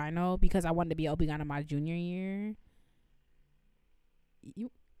OB-GYN because I wanted to be an OB-GYN my junior year.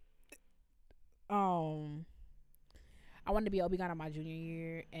 I wanted to be an OB-GYN my junior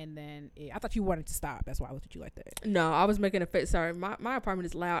year, and then I thought you wanted to stop. That's why I looked at you like that. No, I was making a face. Sorry, my apartment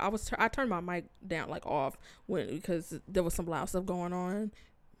is loud. I turned my mic down like off because there was some loud stuff going on.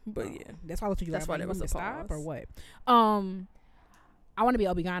 But yeah, that's why I looked at you. That's like, why there was a stop pause. or what? I want to be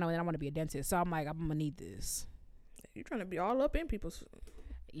an OB-GYN, and then I want to be a dentist. So I'm like, I'm gonna need this. You're trying to be all up in people's.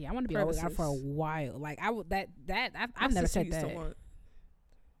 Yeah, I want to be an OB-GYN for a while. Like I've never said that.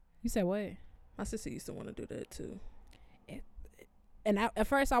 You said what? My sister used to want to do that too. And at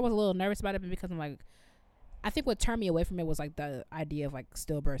first I was a little nervous about it because I'm like, I think what turned me away from it was like the idea of like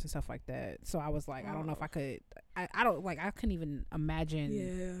stillbirths and stuff like that. So I was like, I don't know if I could. I don't like. I couldn't even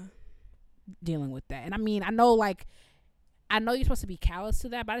imagine dealing with that. And I mean, I know you're supposed to be callous to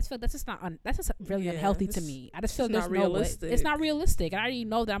that, but I just feel that's just that's just really unhealthy to me. I just feel there's no realistic. It's not realistic, and I already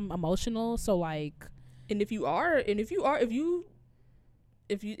know that I'm emotional. So like,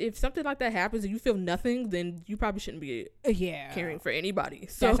 if something like that happens and you feel nothing, then you probably shouldn't be caring for anybody.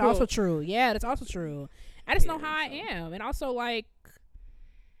 So that's also true. Yeah, that's also true. I just know how I am, and also like,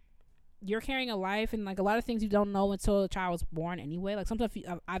 you're carrying a life, and like a lot of things you don't know until the child was born anyway. Like sometimes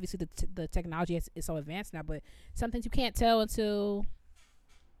obviously the technology is so advanced now, but some things you can't tell until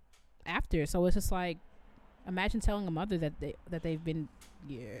after. So it's just like, imagine telling a mother that they've been.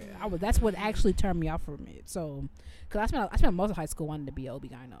 Yeah, that's what actually turned me off from it. So, because I spent most of high school wanting to be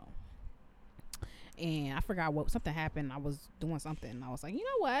OB-GYN, and I forgot something happened. I was doing something, and I was like, you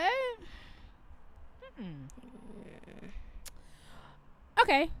know what?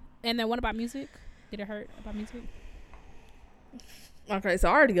 Okay. And then what about music? Did it hurt about music? Okay, so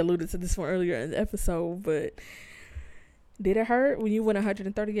I already alluded to this one earlier in the episode, but did it hurt when you went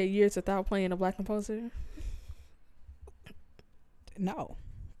 138 years without playing a black composer? No.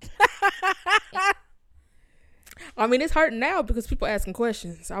 I mean, it's hurting now because people asking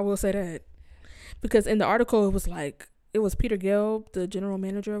questions. I will say that. Because in the article, it was Peter Gelb, the general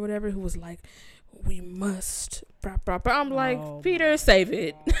manager or whatever, who was like, we must. I'm like, Peter, save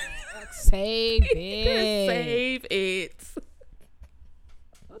it. Save it. Save it.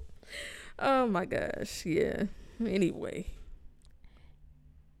 Oh my gosh. Yeah. Anyway.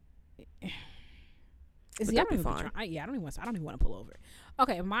 See, I don't even fine. I don't even want to pull over.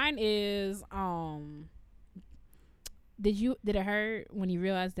 Okay, mine is did it hurt when you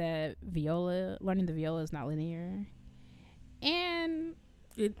realized that learning the viola is not linear? And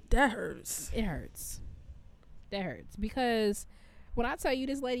that hurts. It hurts. That hurts because when I tell you,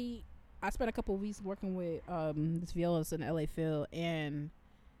 this lady, I spent a couple of weeks working with this violist in the LA Phil, and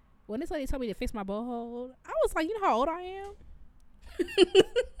when this lady told me to fix my blowhole, I was like, you know how old I am?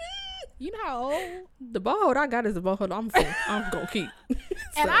 You know how old? The blowhole I got is the blowhole I'm gonna keep.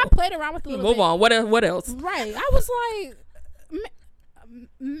 And I played around with the little move on. What else? Right. I was like,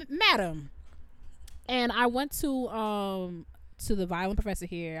 madam. And I went to the violin professor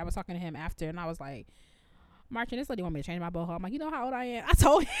here. I was talking to him after, and I was like, Martin, this lady want me to change my blowhole. I'm like, you know how old I am? I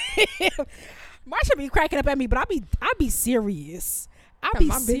told him. Martin be cracking up at me, but I'll be serious. I'll be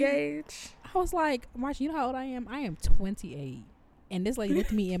my big age. I was like, Martin, you know how old I am? I am 28. And this lady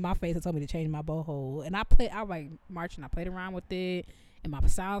looked me in my face and told me to change my blowhole. And I was like, Martin, I played around with it, and my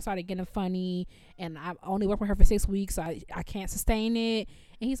sound started getting funny, and I only worked with her for 6 weeks, so I can't sustain it.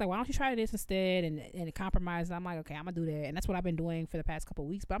 And he's like, why don't you try this instead and compromise? And I'm like, okay, I'm gonna do that. And that's what I've been doing for the past couple of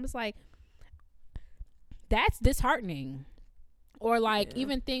weeks. But I'm just like, that's disheartening. Or like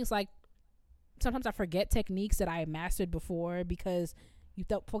even things like, sometimes I forget techniques that I mastered before because you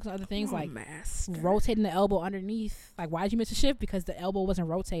focus on other things rotating the elbow underneath. Like, why did you miss a shift? Because the elbow wasn't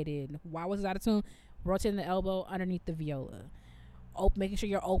rotated. Why was it out of tune? Rotating the elbow underneath the viola. Making sure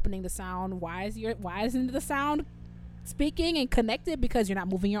you're opening the sound. Why isn't the sound speaking and connected? Because you're not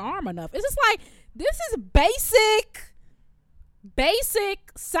moving your arm enough. It's just like, this is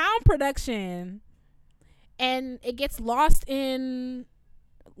basic sound production, and it gets lost in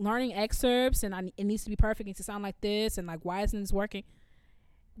learning excerpts and it needs to be perfect. It needs to sound like this, and like, why isn't this working?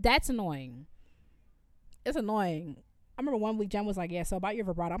 That's annoying. It's annoying. I remember one week Jen was like, yeah, so about your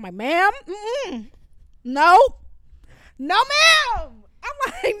vibrato. I'm like, ma'am, no, ma'am. I'm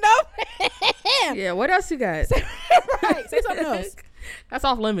like, no, ma'am. Yeah, what else you got? Right, say something else. That's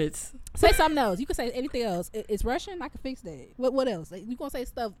off limits. Say something else. You can say anything else. It's Russian. I can fix that. What else? Like, you gonna say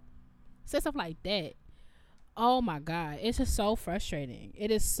stuff like that. Oh my God, it's just so frustrating.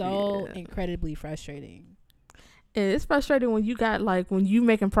 It is so incredibly frustrating. And it's frustrating when you got like when you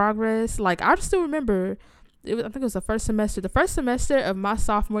making progress. Like I still remember, I think it was the first semester. The first semester of my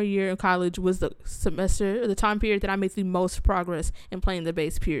sophomore year in college was the time period that I made the most progress in playing the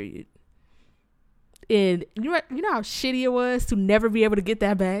bass. Period. And you know how shitty it was to never be able to get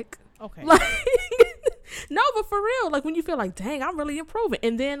that back. Okay. Like, no, but for real, like when you feel like, dang, I'm really improving,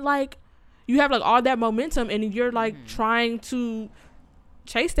 and then like you have like all that momentum, and you're like trying to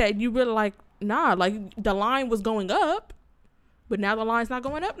chase that, and you really like, nah, like the line was going up, but now the line's not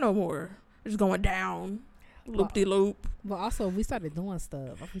going up no more. It's going down, loop de loop. But also, we started doing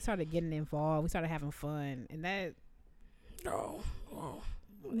stuff. We started getting involved. We started having fun, and that. Oh,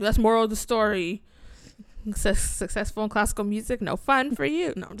 that's moral of the story. Successful in classical music, no fun for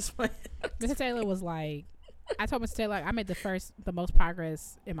you. No, I'm just playing. Mr. Taylor was like, I told Mr. Taylor I made the most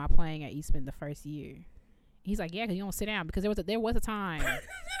progress in my playing at Eastman the first year. He's like, yeah, because you don't sit down, because there was a time.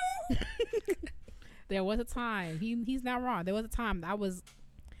 There was a time. He's not wrong. There was a time I was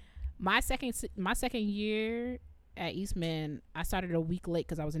my second year at Eastman. I started a week late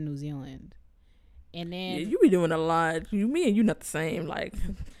because I was in New Zealand, and then you be doing a lot. Me and you not the same. Like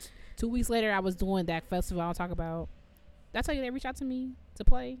 2 weeks later, I was doing that festival I'll talk about. Did I tell you they reached out to me to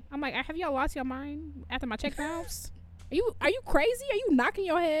play? I'm like, have y'all lost your mind after my check bounce? Are you crazy? Are you knocking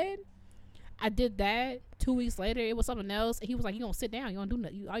your head? I did that. 2 weeks later, it was something else. And he was like, you don't sit down. You don't do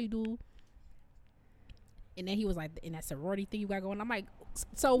nothing. All you do. And then he was like, in that sorority thing you got going. I'm like,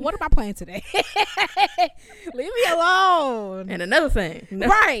 so what am I playing today? Leave me alone. And another thing.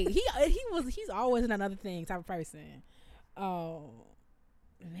 Right. He's always in another thing type of person. Oh.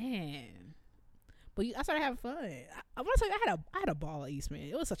 Man, but I started having fun. I want to tell you, I had a ball at Eastman.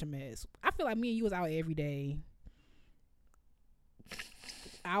 It was such a mess. I feel like me and you was out every day,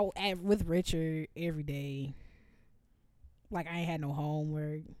 out with Richard every day. Like I ain't had no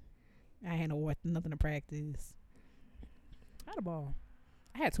homework. I ain't had nothing to practice. I had a ball.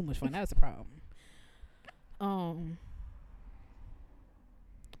 I had too much fun. That was the problem.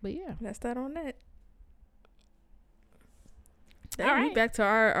 But yeah, that's that on that. All right, back to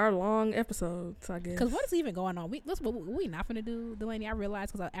our long episodes, I guess. Because what is even going on? That's what we not finna do, Delaney. I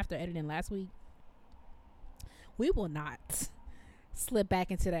realized because after editing last week, we will not slip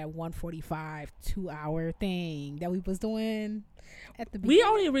back into that 145 2-hour thing that we was doing at the beginning. We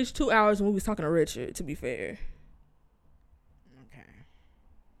only reached 2 hours when we was talking to Richard, to be fair. Okay.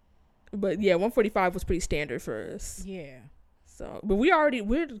 But yeah, 145 was pretty standard for us. Yeah. So, but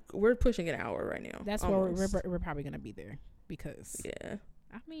we're pushing an hour right now. That's almost. Where we're probably gonna be there. Because yeah,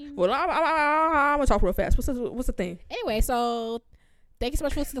 I mean, well, I'm gonna talk real fast. What's the thing? Anyway, so thank you so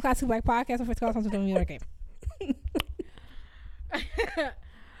much for listening to the Classic Black Podcast. I'm first call something doing okay.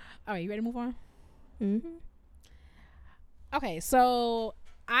 All right, you ready to move on? Mm-hmm. Okay, so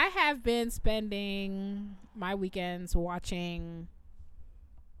I have been spending my weekends watching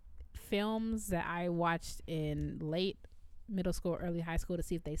films that I watched in late middle school, early high school to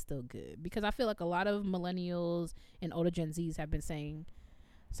see if they still good, because I feel like a lot of millennials and older Gen Zs have been saying,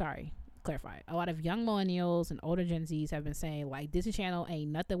 a lot of young millennials and older Gen Zs have been saying like Disney Channel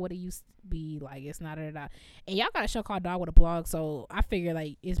ain't nothing what it used to be, like it's not and y'all got a show called Dog with a Blog, so I figure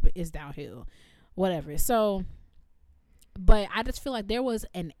like it's downhill, whatever. So but I just feel like there was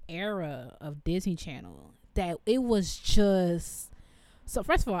an era of Disney Channel that it was just. So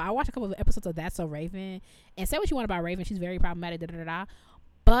first of all, I watched a couple of episodes of That's So Raven, and say what you want about Raven, she's very problematic,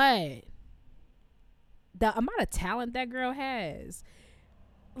 but the amount of talent that girl has,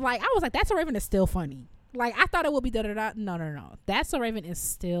 like I was like, That's So Raven is still funny. Like I thought it would be No. That's So Raven is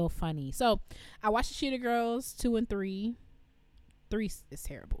still funny. So I watched the Cheetah Girls 2 and 3. 3 is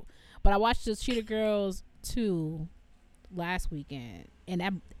terrible, but I watched the Cheetah Girls 2 last weekend, and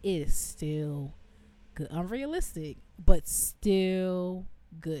that is still good. Unrealistic, but still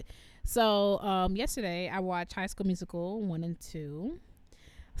good. So yesterday I watched High School Musical 1 and 2.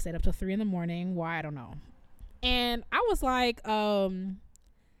 Stayed up till 3 a.m. Why, I don't know. And I was like Delaney,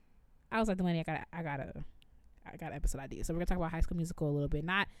 I got an episode idea. So we're gonna talk about High School Musical a little bit.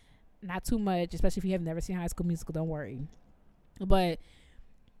 Not too much, especially if you have never seen High School Musical, don't worry. But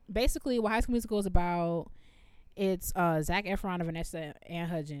basically what High School Musical is about It's Zac Efron and Vanessa Ann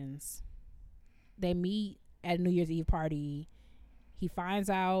Hudgens. They meet at a New Year's Eve party. He finds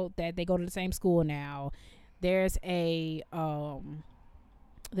out that they go to the same school now. There's a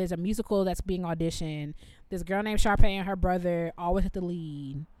musical that's being auditioned. This girl named Sharpay and her brother always hit the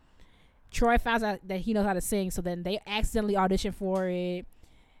lead. Troy finds out that he knows how to sing, so then they accidentally audition for it.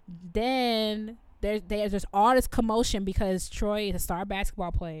 Then there's just all this commotion because Troy is a star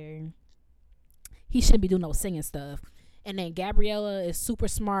basketball player. He shouldn't be doing no singing stuff. And then Gabriella is super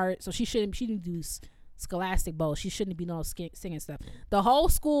smart, so she didn't do scholastic bowl. She shouldn't be doing no singing stuff. The whole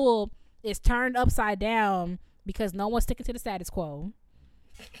school is turned upside down because no one's sticking to the status quo.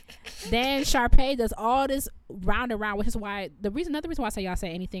 Then Sharpay does all this round and round, which is why another reason why I say y'all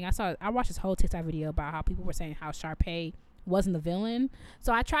say anything. I watched this whole TikTok video about how people were saying how Sharpay wasn't the villain.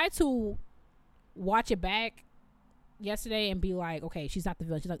 So I tried to watch it back yesterday and be like, okay, she's not the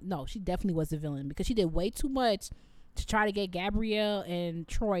villain. She's like, no, she definitely was the villain because she did way too much to try to get Gabrielle and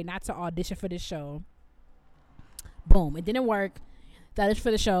Troy not to audition for this show. Boom, it didn't work. They auditioned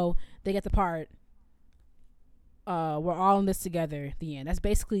for the show. They get the part. We're all in this together. The end. That's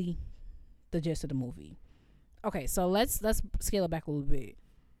basically the gist of the movie. Okay, so let's scale it back a little bit.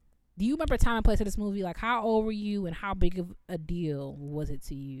 Do you remember time and place of this movie? Like, how old were you and how big of a deal was it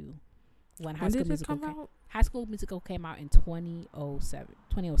to you when High School Musical came out? High School Musical came out in 2007.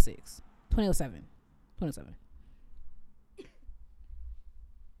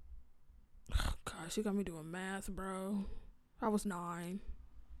 Oh, gosh, you got me doing math, bro. I was 9.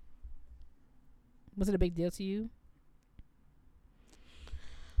 Was it a big deal to you?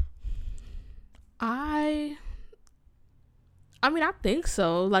 I mean, I think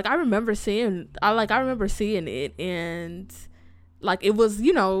so. Like, I remember seeing it, and like it was,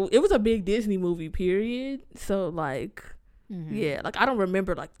 it was a big Disney movie, period. So like, yeah, like I don't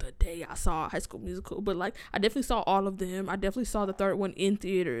remember like the day I saw High School Musical, but like I definitely saw all of them. I definitely saw the third one in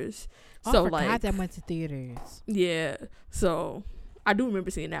theaters. So I forgot that went to theaters. Yeah, so I do remember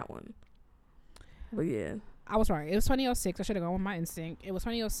seeing that one. But yeah, I was right. It was 2006. I should have gone with my instinct. It was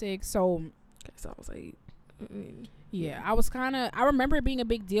 2006. So okay, so I was 8. Yeah, I remember it being a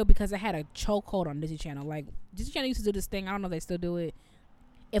big deal because it had a chokehold on Disney Channel. Like, Disney Channel used to do this thing. I don't know if they still do it.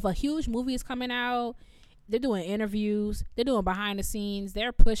 If a huge movie is coming out, they're doing interviews. They're doing behind the scenes.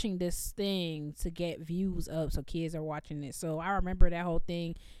 They're pushing this thing to get views up so kids are watching it. So I remember that whole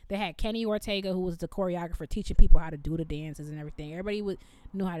thing. They had Kenny Ortega, who was the choreographer, teaching people how to do the dances and everything. Everybody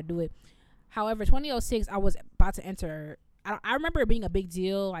knew how to do it. However, 2006, I was about to enter. I remember it being a big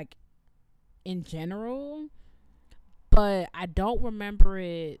deal, like, in general. But I don't remember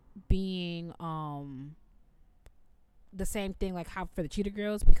it being the same thing like how for the Cheetah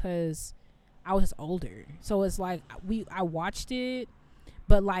Girls because I was just older. So it's like I watched it,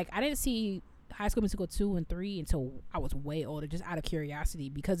 but like I didn't see High School Musical 2 and 3 until I was way older, just out of curiosity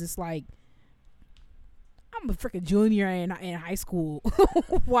because it's like I'm a freaking junior in high school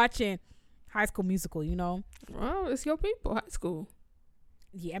watching High School Musical, Well, it's your people, high school.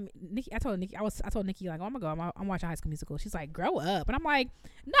 Yeah, I mean, Nikki. I told Nikki like, oh my god, I'm watching High School Musical. She's like, grow up, and I'm like,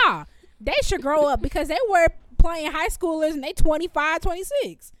 nah, they should grow up because they were playing high schoolers and they 25,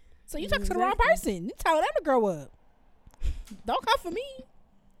 26. So you talking to the wrong person. You tell them to grow up. Don't come for me.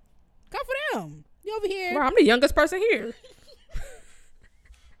 Come for them. You over here. Well, I'm the youngest person here.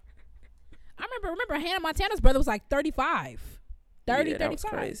 I remember Hannah Montana's brother was like 35, 30, yeah, 35. That was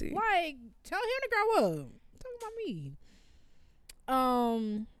crazy. Like, tell him to grow up. Talking about me.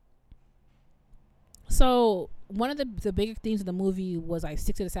 So one of the big themes of the movie was like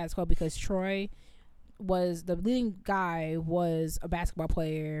stick to the status quo because Troy was the leading guy, was a basketball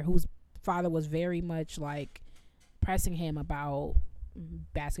player whose father was very much like pressing him about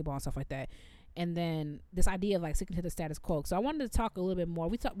basketball and stuff like that. And then this idea of like sticking to the status quo. So I wanted to talk a little bit more.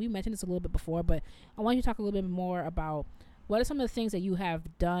 We mentioned this a little bit before, but I want you to talk a little bit more about what are some of the things that you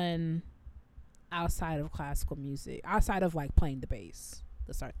have done outside of classical music, outside of like playing the bass.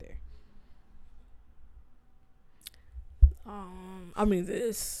 Let's start there.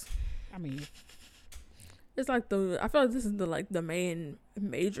 It's like I feel like this is the main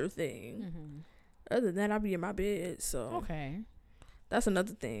major thing. Mm-hmm. Other than that, I'll be in my bed. So okay, that's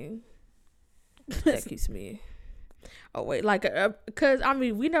another thing that keeps me. Oh wait, like because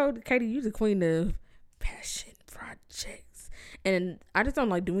we know Katie, you're the queen of passion projects, and I just don't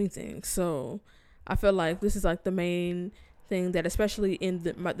like doing things. So I feel like this is like the main thing that, especially in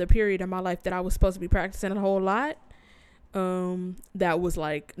the period of my life that I was supposed to be practicing a whole lot, that was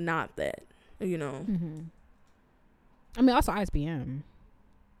like not that, Mm-hmm. I mean, also ISBM.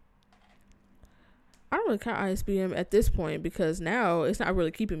 I don't really count ISBM at this point because now it's not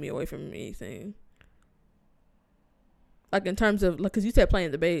really keeping me away from anything. like in terms of like, because you said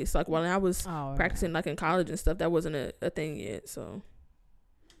playing the bass, like when I was practicing like in college and stuff, that wasn't a thing yet. So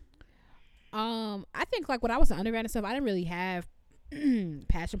I think like when I was an undergrad and stuff, I didn't really have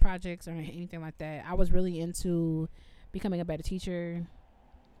passion projects or anything like that. I was really into becoming a better teacher,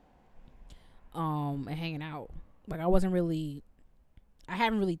 and hanging out. Like I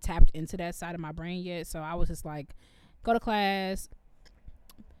haven't really tapped into that side of my brain yet. So I was just like, go to class,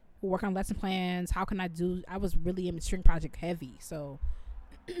 work on lesson plans. I was really in string project heavy. So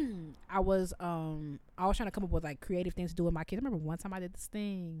I was trying to come up with like creative things to do with my kids. I remember one time I did this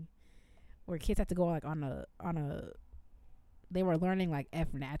thing where kids had to go like they were learning like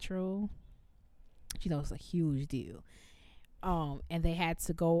F natural. You know, it's a huge deal. And they had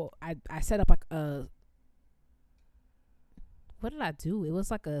to go, I set up like what did I do? It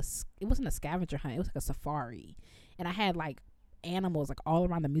wasn't a scavenger hunt. It was like a safari. And I had like animals like all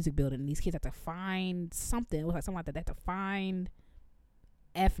around the music building. And these kids had to find something. It was like something like that. They had to find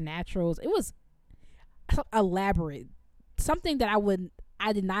F naturals. It was elaborate. Something that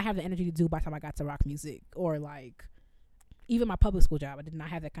I did not have the energy to do by the time I got to rock music or like even my public school job. I did not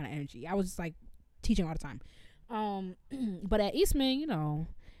have that kind of energy. I was just like teaching all the time. But at Eastman, you know,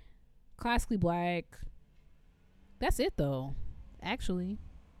 classically black. That's it though. Actually,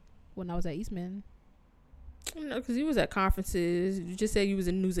 when I was at Eastman, no, because you was at conferences. You just said you was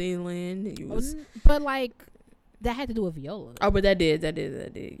in New Zealand. But like that had to do with viola. Oh, but that did,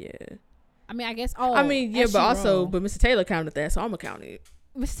 yeah. I mean, I guess. Yeah, but also, but Mr. Taylor counted that, so I'm gonna count it.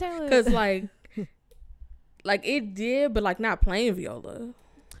 Mr. Taylor, because like it did, but like not playing viola.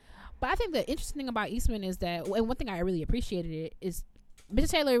 But I think the interesting thing about Eastman is that, and one thing I really appreciated it is, Mr.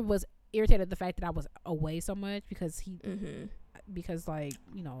 Taylor was irritated at the fact that I was away so much because because like,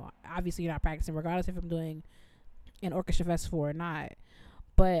 you know, obviously you're not practicing regardless if I'm doing an orchestra festival or not.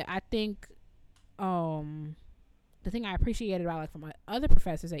 But I think the thing I appreciated about like from my other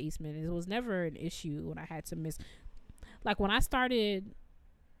professors at Eastman is it was never an issue when I had to miss, like when I started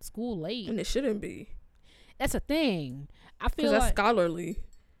school late, and it shouldn't be. That's a thing. I feel that's like scholarly,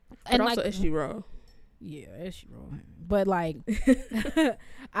 but and also like, SG-Row. Yeah, SG-Row. But like,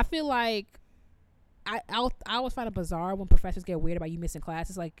 I feel like I always find it bizarre when professors get weird about you missing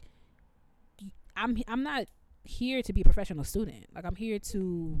classes. Like, I'm not here to be a professional student. Like, I'm here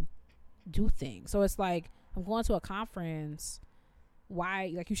to do things. So it's like I'm going to a conference.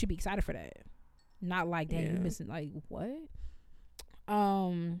 Why? Like, you should be excited for that. Not like, dang, you missing. Like, what?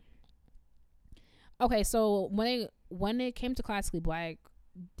 Okay, so when it came to classically black,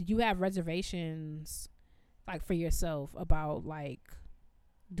 did you have reservations like for yourself about like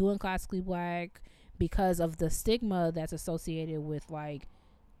doing classically black because of the stigma that's associated with like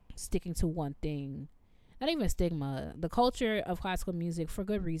sticking to one thing? Not even stigma. The culture of classical music, for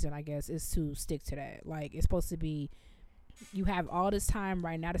good reason, I guess, is to stick to that. Like, it's supposed to be, you have all this time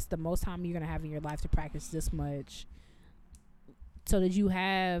right now. This is the most time you're gonna have in your life to practice this much. So did you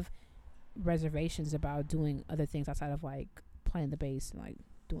have reservations about doing other things outside of like playing the bass and like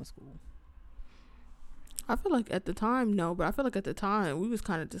doing school? I feel like at the time, no, but I feel like at the time we was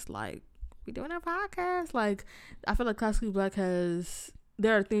kind of just like, we doing our podcast. Like, I feel like classically black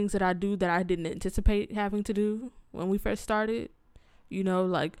there are things that I do that I didn't anticipate having to do when we first started, you know,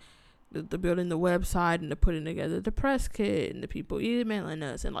 like the building the website and the putting together the press kit and the people emailing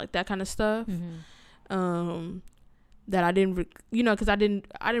us and like that kind of stuff. That I didn't, because I didn't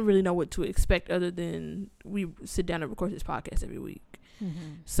really know what to expect other than we sit down and record this podcast every week.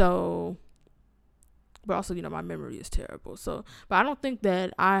 So, but also, my memory is terrible. So, but I don't think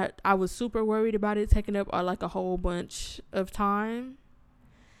that I was super worried about it taking up like a whole bunch of time.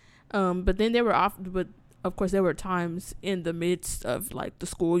 But then of course there were times in the midst of like the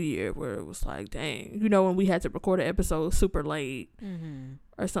school year where it was like, dang, when we had to record an episode super late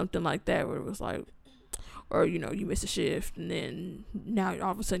or something like that, where it was like, or, you miss a shift, and then now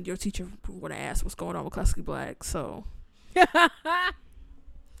all of a sudden your teacher would ask what's going on with classically black. So I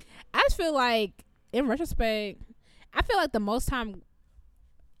just feel like, in retrospect, I feel like the most time,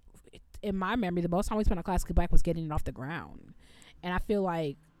 in my memory, the most time we spent on classically black was getting it off the ground. And I feel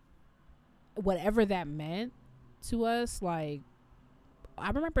like whatever that meant to us, like,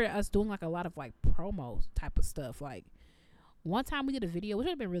 I remember us doing like a lot of like promo type of stuff. Like, one time we did a video, which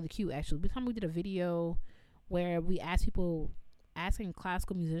would have been really cute actually. One time we did a video where we asked people, asking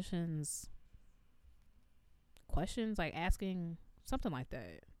classical musicians questions, like asking something like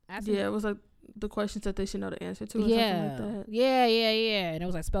that. It was like the questions that they should know the answer to, or something like that. Yeah. And it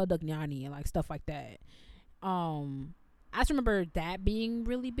was like spell Dugnani and like stuff like that. I just remember that being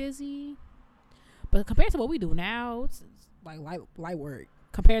really busy. But compared to what we do now, it's like light work.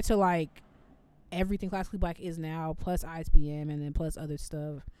 Compared to like everything Classically Black is now, plus ISBM, and then plus other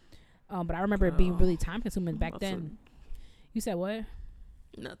stuff. But I remember it being really time consuming back then. You said what?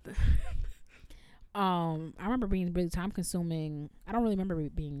 Nothing. I remember being really time consuming. I don't really remember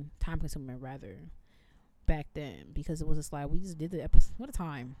it being time consuming rather back then, because it was just like we just did the episode. What a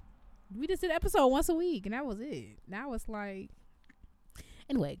time! We just did an episode once a week, and that was it. Now it's like,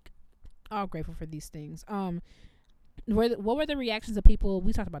 anyway, all grateful for these things. What were the reactions of people?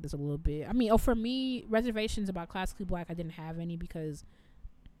 We talked about this a little bit. I mean, for me, reservations about Classically Black, I didn't have any because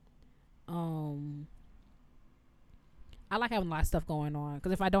I like having a lot of stuff going on,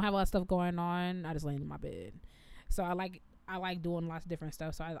 because if I don't have a lot of stuff going on, I just lay in my bed. So I like doing lots of different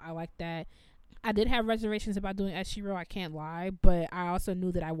stuff. So I like that. I did have reservations about doing Eshiro, I can't lie, but I also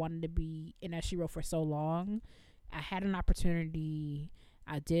knew that I wanted to be in Eshiro for so long. I had an opportunity.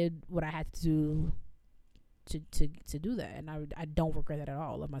 I did what I had to do to do that, and I don't regret that at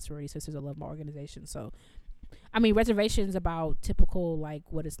all. I love my sorority sisters. I love my organization. So, I mean, reservations about typical, like,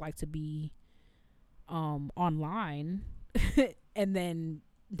 what it's like to be online, and then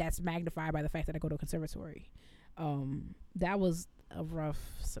that's magnified by the fact that I go to a conservatory. That was a rough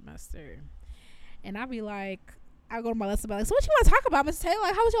semester, and I'd be like, I go to my lesson, like, so what you want to talk about, Miss Taylor?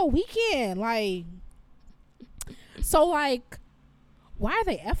 Like, how was your weekend? Like, so like, why are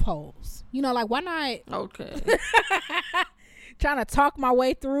they F-holes? You know, like, why not? Okay. Trying to talk my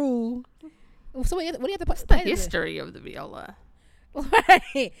way through. So what do you have to put? What's the history of the viola? Right.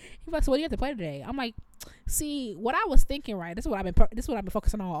 He's like, so what do you have to play today? I'm like, see, what I was thinking, right? This is what I've been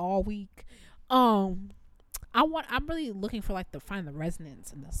focusing on all week. I'm really looking for, like, find the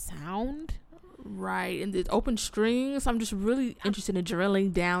resonance and the sound. Right, and the open strings. I'm just really interested in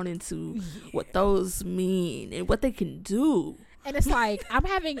drilling down into what those mean and what they can do. And it's like, I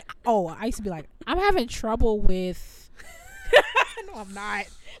used to be like, I'm having trouble with. No, I'm not.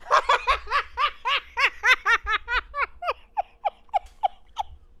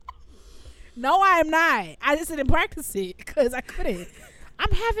 No, I am not. I just didn't practice it because I couldn't.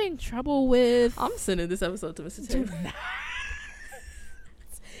 I'm having trouble with. I'm sending this episode to Mr. Taylor.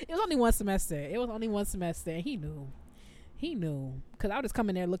 It was only one semester. And he knew. Because I was just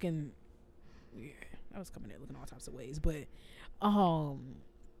coming there looking. Yeah, I was coming there looking all types of ways. But I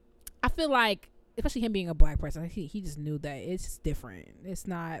feel like, especially him being a black person, he just knew that it's different. It's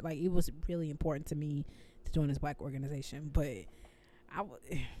not like, it was really important to me to join this black organization. But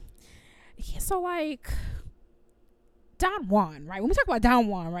yeah, so like Don Juan, right? When we talk about Don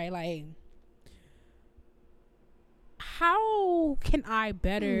Juan, right? Like, how can I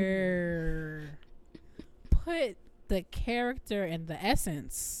better put the character and the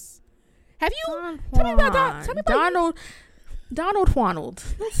essence? Have you tell me about Donald Juanold?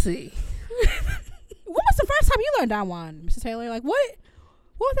 Let's see. When was the first time you learned Don Juan, Mrs. Taylor? Like, what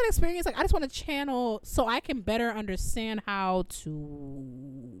was that experience like? I just want to channel so I can better understand how was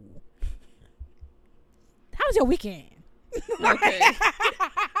your weekend? Okay.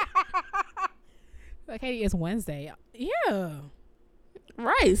 Like, hey, it's Wednesday. Yeah.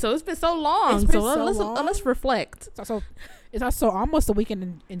 Right. So it's been so long. Let's reflect. It's also almost a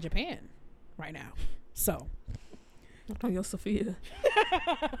weekend in Japan right now. So. Yo, Sophia.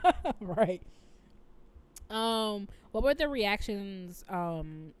 Right. What were the reactions?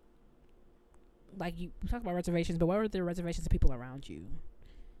 Like, you talked about reservations, but what were the reservations of people around you?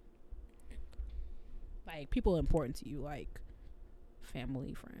 Like, people important to you, like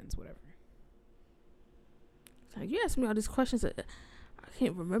family, friends, whatever. Like, you asked me all these questions. I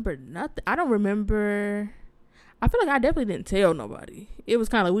can't remember nothing. I don't remember. I feel like I definitely didn't tell nobody. It was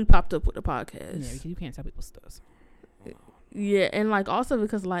kind of like we popped up with the podcast. Yeah, because you can't tell people stuff. Yeah, and like also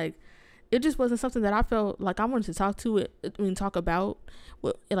because like it just wasn't something that I felt like I wanted to talk about,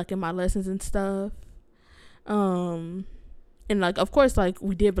 like in my lessons and stuff. And like of course like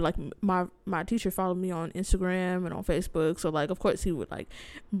we did, but like my teacher followed me on Instagram and on Facebook, so like of course he would like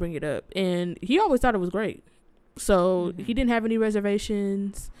bring it up, and he always thought it was great. So he didn't have any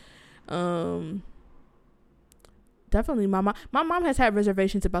reservations. Definitely my mom has had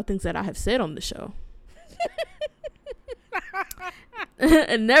reservations about things that I have said on the show.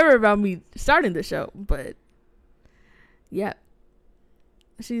 And never about me starting the show, but yeah,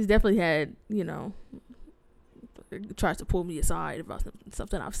 she's definitely had, tries to pull me aside about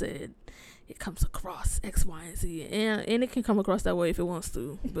something I've said. It comes across X, Y, and Z, and it can come across that way if it wants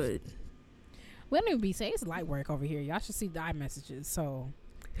to, but we don't even be saying it's light work over here. Y'all should see the iMessages. So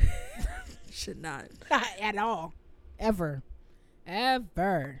should not at all, ever. No, I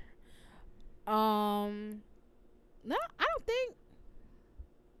don't think.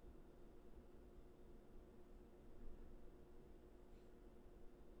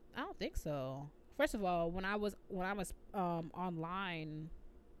 I don't think so. First of all, when I was online,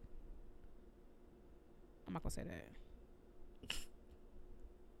 I'm not gonna say that.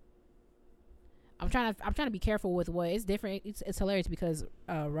 I'm trying to be careful with what it's different. It's hilarious because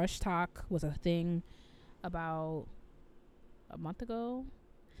Rush Talk was a thing about a month ago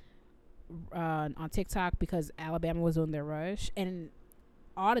on TikTok because Alabama was doing their rush, and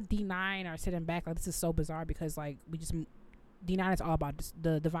all the D9 are sitting back like, this is so bizarre because like D9 is all about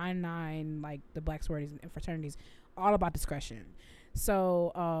the Divine Nine, like the black sororities and fraternities, all about discretion.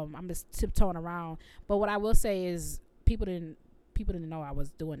 So I'm just tiptoeing around. But what I will say is people didn't know I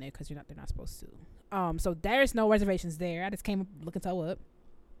was doing it because they're not supposed to. So there's no reservations there. I just came looking toe up.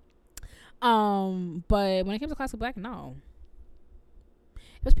 But when it came to Classic Black, no.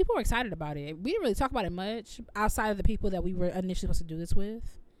 Because people were excited about it. We didn't really talk about it much outside of the people that we were initially supposed to do this with.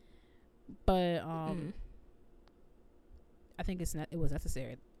 But I think it was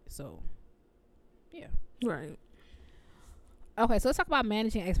necessary. So yeah. Right. Okay, so let's talk about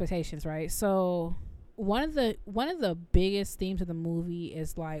managing expectations, right? So one of the biggest themes of the movie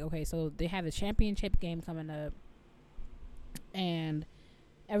is like, okay, so they have the championship game coming up, and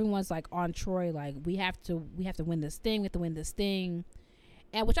everyone's like on Troy, like we have to win this thing,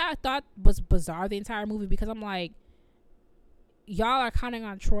 and which I thought was bizarre the entire movie because I'm like, y'all are counting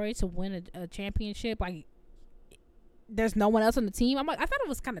on Troy to win a championship, like there's no one else on the team. I'm like, I thought it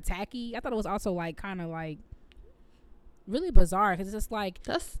was kind of tacky. I thought it was also like kind of like really bizarre because it's just like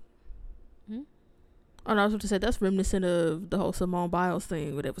that's. Oh, no, I was about to say that's reminiscent of the whole Simone Biles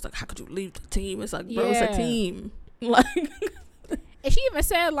thing where it was like, how could you leave the team? It's like, bro, it's a team. Like, and she even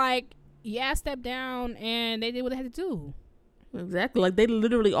said like, yeah, I stepped down and they did what they had to do. Exactly. Like they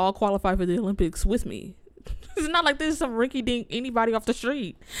literally all qualified for the Olympics with me. It's not like this is some rinky dink anybody off the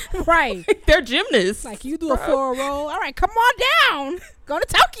street. Right. They're gymnasts. Like you do a floor roll. All right, come on down. Go to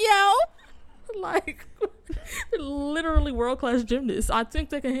Tokyo. Like they're literally world class gymnasts. I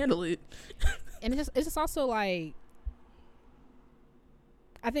think they can handle it. And it's just also like,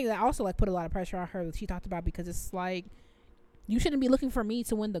 I think that also like put a lot of pressure on her that she talked about because it's like, you shouldn't be looking for me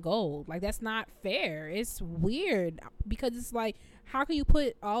to win the gold. Like that's not fair. It's weird because it's like, how can you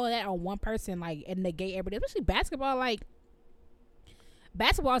put all of that on one person, like, and negate everybody? Especially basketball. Like,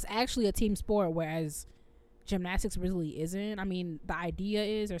 basketball is actually a team sport, whereas gymnastics really isn't. I mean, the idea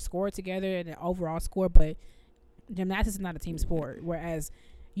is they're scored together and the overall score, but gymnastics is not a team sport, whereas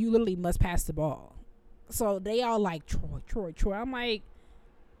you literally must pass the ball. So they all like Troy. I'm like,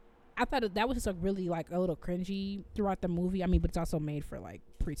 I thought that was just like really like a little cringy throughout the movie. I mean, but it's also made for like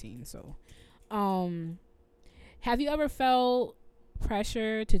preteens. So, have you ever felt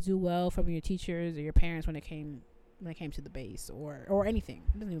pressure to do well from your teachers or your parents when it came to the base or anything?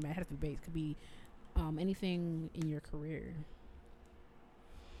 It doesn't even matter. It has to be base. It could be anything in your career.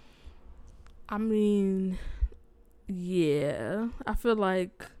 I mean, yeah, I feel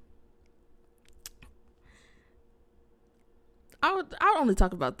like I would only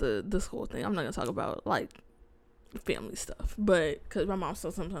talk about the school thing. I'm not gonna talk about like family stuff, but because my mom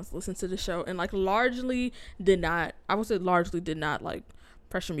still sometimes listens to the show and like largely did not like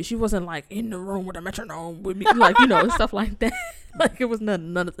pressure me. She wasn't like in the room with a metronome with me, like, you know, stuff like that. Like it was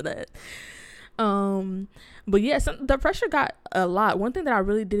none of that. But yeah, the pressure got a lot. One thing that I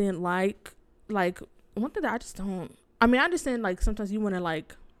really didn't like one thing that I just don't. I mean, I understand like sometimes you want to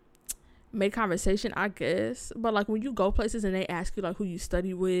like make conversation, I guess, but like when you go places and they ask you like who you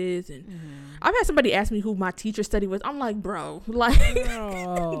study with, and I've had somebody ask me who my teacher studied with. I'm like, bro, like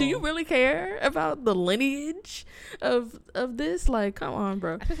do you really care about the lineage of this? Like, come on,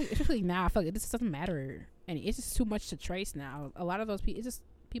 bro. Especially now, I feel like this doesn't matter, and it's just too much to trace now. A lot of those people, it's just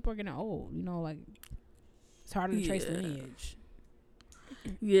people are getting old, you know, like it's harder to trace the lineage.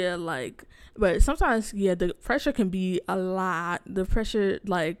 Yeah, like, but sometimes, yeah, the pressure can be a lot. The pressure,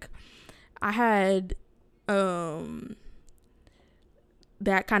 like, I had that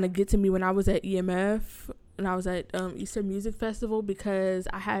kind of get to me when I was at EMF and I was at Eastern Music Festival, because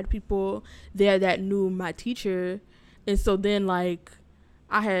I had people there that knew my teacher, and so then like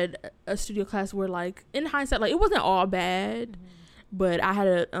I had a studio class where like in hindsight like it wasn't all bad, but I had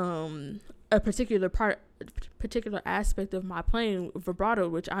a particular aspect of my playing vibrato,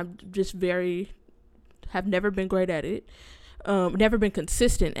 which I'm just have never been great at it, never been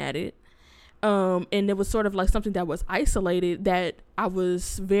consistent at it. And it was sort of like something that was isolated, that I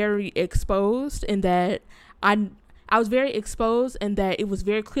was very exposed, and that I was very exposed, and that it was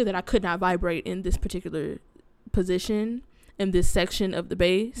very clear that I could not vibrate in this particular position in this section of the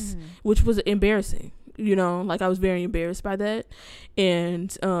bass, which was embarrassing, you know, like I was very embarrassed by that.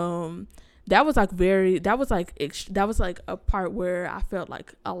 And that was like a part where I felt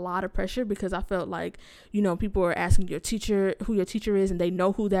like a lot of pressure, because I felt like, you know, people are asking your teacher who your teacher is, and they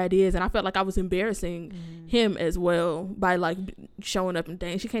know who that is, and I felt like I was embarrassing him as well by like showing up and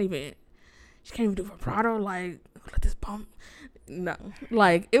dang, she can't even do vibrato, like, let this bump. No,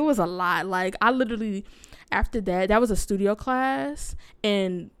 like, it was a lot. Like, I literally, after that was a studio class,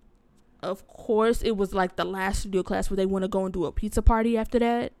 and of course it was like the last studio class where they want to go and do a pizza party after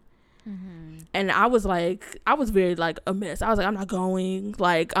that. And I was very like a mess. I was like, I'm not going,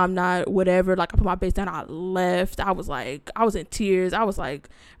 like, I'm not, whatever. Like, I put my bass down, I left. I was in tears. I was like,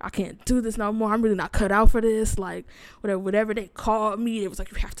 I can't do this no more. I'm really not cut out for this. Like, whatever they called me, it was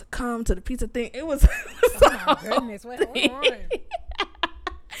like, you have to come to the pizza thing. It was oh my goodness, wait, hold on.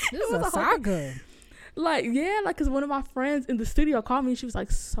 This is a saga. Like, yeah, like, because one of my friends in the studio called me, and she was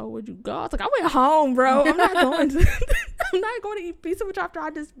like, so would you go? I was like, I went home, bro. I'm not going to eat pizza with you after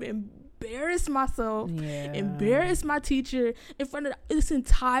I just embarrassed myself, embarrassed my teacher in front of this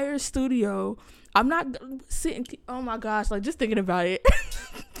entire studio. I'm not sitting, oh my gosh, like, just thinking about it.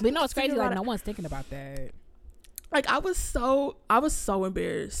 But no, it's crazy, like, no one's thinking about that. Like, I was so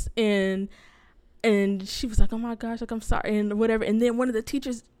embarrassed, and she was like, oh my gosh, like, I'm sorry, and whatever. And then one of the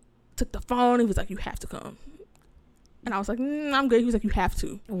teachers took the phone, and he was like, you have to come. And I was like, I'm good. He was like, you have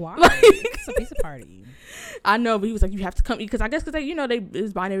to. Why? It's a pizza party. I know, but he was like, you have to come eat, because I guess because they, you know, they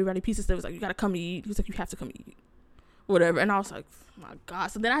was buying everybody pizzas. They was like, you gotta come eat. He was like, you have to come eat, whatever. And I was like, oh my god.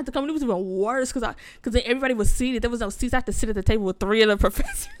 So then I had to come, and it was even worse because then everybody was seated. There was no seats. I had to sit at the table with 3 of the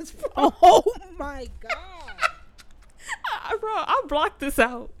professors. Oh my god. Bro, I blocked this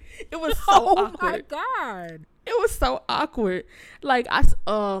out. It was so awkward. Oh my god. It was so awkward. Like,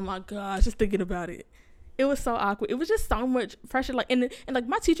 oh my gosh, just thinking about it. It was so awkward. It was just so much pressure. Like, and like,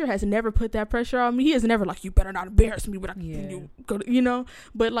 my teacher has never put that pressure on me. He has never like, you better not embarrass me when you go to, you know.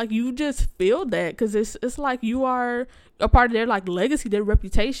 But like, you just feel that because it's like you are a part of their like legacy, their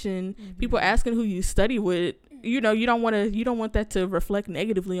reputation. People asking who you study with. You know, you don't want that to reflect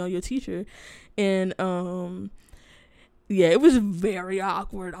negatively on your teacher. And yeah, it was very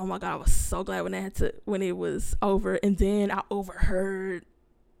awkward. Oh my god, I was so glad when it was over. And then I overheard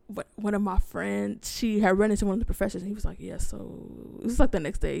one of my friends, she had run into one of the professors, and he was like, yeah, so it was like the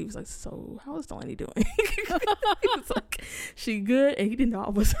next day, he was like, so how is Delaney doing? He was like, she good? And he didn't know I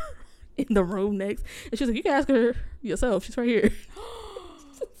was in the room next, and she was like, you can ask her yourself, she's right here.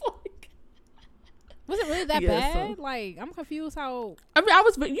 Was it really that bad? So, like, I'm confused how. I mean, I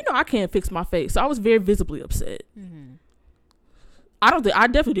was, but you know, I can't fix my face, so I was very visibly upset. I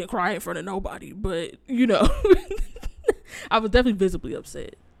definitely didn't cry in front of nobody, but you know, I was definitely visibly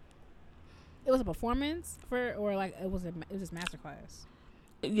upset. It was a performance or like it was just master class.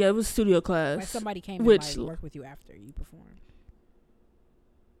 Yeah, it was studio class. Like somebody came and like worked with you after you performed.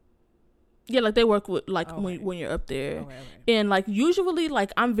 Yeah, like they work with like when you're up there. Okay. And like usually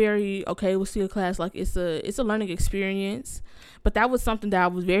like I'm very okay with studio class. Like it's a learning experience. But that was something that I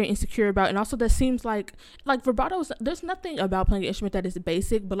was very insecure about. And also that seems like vibrato, there's nothing about playing an instrument that is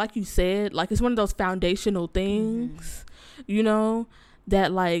basic, but like you said, like it's one of those foundational things, you know,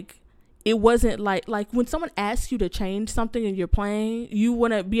 that like it wasn't like when someone asks you to change something and you're playing, you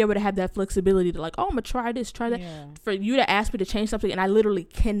want to be able to have that flexibility to like, oh, I'm gonna try this, try that. Yeah. For you to ask me to change something and I literally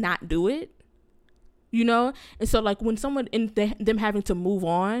cannot do it, you know. And so like when someone them having to move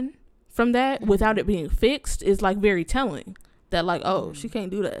on from that without it being fixed is like very telling that like, oh, she can't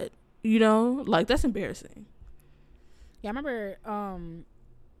do that, you know, like that's embarrassing. Yeah, I remember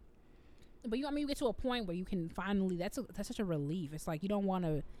but you get to a point where you can finally, that's such a relief. It's like you don't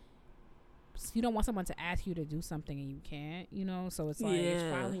want someone to ask you to do something and you can't, you know. So it's like it's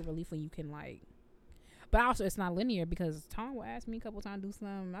finally a relief when you can like. But also it's not linear because Tom will ask me a couple times to do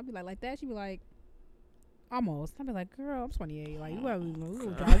something. I'll be like that. She'd be like, almost. I'll be like, girl, I'm 28. Like you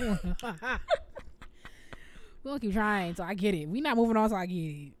we'll keep trying till I get it. We not moving on till I get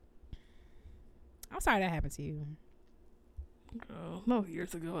it. I'm sorry that happened to you. Girl, no,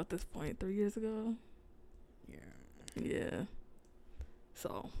 years ago at this point. 3 years ago. Yeah.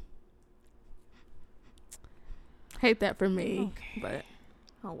 So hate that for me, but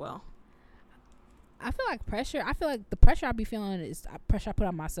oh well. I feel like the pressure I be feeling is pressure I put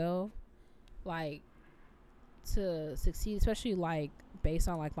on myself, like to succeed, especially like based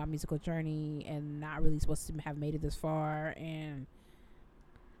on like my musical journey and not really supposed to have made it this far. And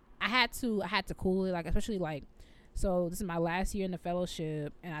I had to cool it, like especially like, so this is my last year in the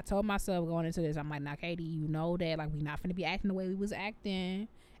fellowship, and I told myself going into this, I'm like, now Katie, you know that like we not finna be acting the way we was acting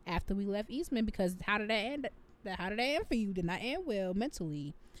after we left Eastman, because how did that end? How did that end for you? Did not end well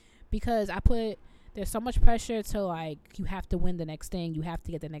mentally, because there's so much pressure to like, you have to win the next thing, you have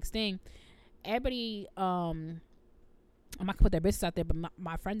to get the next thing. everybody, I'm not gonna put their business out there, but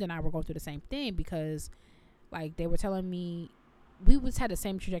my friend and I were going through the same thing because, like, they were telling me we was had the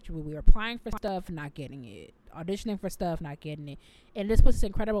same trajectory. We were applying for stuff, not getting it, auditioning for stuff, not getting it, and this puts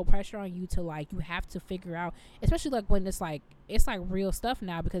incredible pressure on you to, like, you have to figure out, especially like when it's like real stuff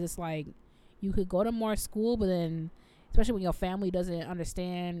now, because it's like you could go to more school, but then especially when your family doesn't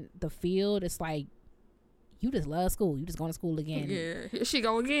understand the field, it's like you just love school. You just going to school again. Yeah, here she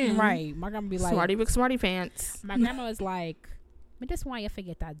go again. Right. My grandma be like, Smarty McSmarty pants. My grandma was like, "Man, that's why you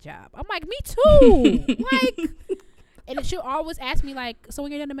forget that job." I'm like, me too. Like, and she'll always ask me like, "So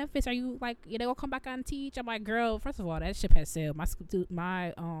when you're done in Memphis, are you like, you know, gonna come back out and teach?" I'm like, "Girl, first of all, that ship has sailed. My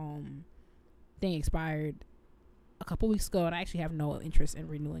thing expired a couple weeks ago, and I actually have no interest in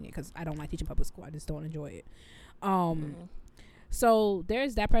renewing it because I don't like teaching public school. I just don't enjoy it." So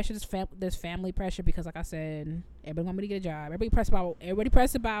there's that pressure. There's family pressure because, like I said, everybody want me to get a job. Everybody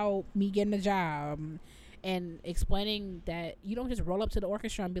pressed about me getting a job, and explaining that you don't just roll up to the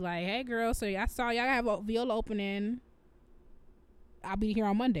orchestra and be like, "Hey, girl, so I saw y'all have a viola opening. I'll be here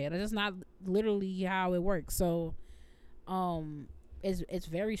on Monday." That's just not literally how it works. So, it's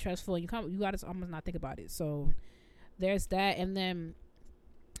very stressful. You got to almost not think about it. So there's that, and then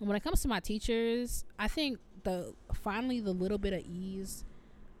when it comes to my teachers, I think finally the little bit of ease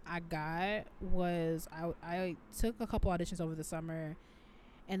I got was I took a couple auditions over the summer,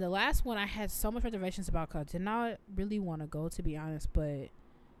 and the last one I had so much reservations about because I did not really want to go, to be honest, but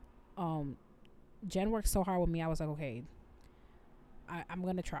Jen worked so hard with me. I was like, okay, I'm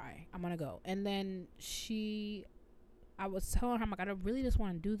gonna try, I'm gonna go. And then I was telling her, I'm like, I don't really just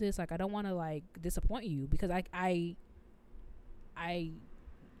want to do this, like I don't want to like disappoint you because I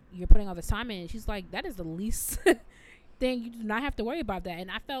you're putting all this time in. She's like, that is the least thing. You do not have to worry about that. And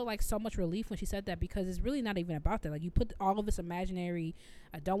I felt like so much relief when she said that because it's really not even about that. Like, you put all of this imaginary,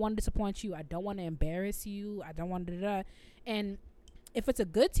 I don't want to disappoint you, I don't want to embarrass you, I don't want to and if it's a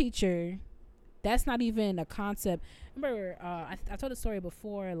good teacher, that's not even a concept. Remember, I told the story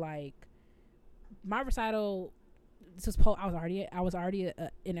before, like my recital, this was I was already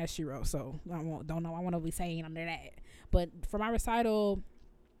in SGRO, so I want to be saying under that. But for my recital,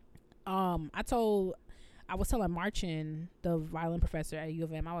 I was telling Marchin, the violin professor at U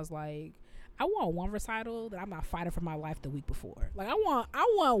of M, I was like, I want one recital that I'm not fighting for my life the week before. Like, I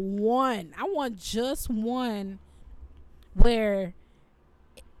want just one where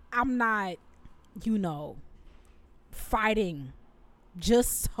I'm not, fighting,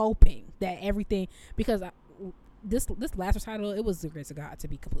 just hoping that everything, because this last recital, it was the grace of God, to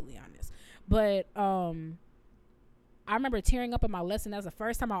be completely honest. But I remember tearing up in my lesson. That was the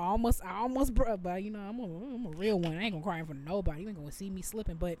first time I almost broke. But I'm a real one. I ain't gonna cry in front of nobody. You ain't gonna see me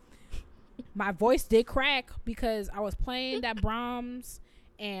slipping. But my voice did crack because I was playing that Brahms,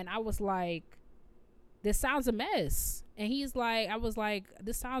 and I was like, "This sounds a mess." And I was like,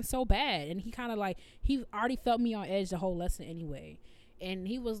 "This sounds so bad." And he kind of like, he already felt me on edge the whole lesson anyway. And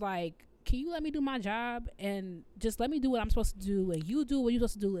he was like, "Can you let me do my job and just let me do what I'm supposed to do, and you do what you're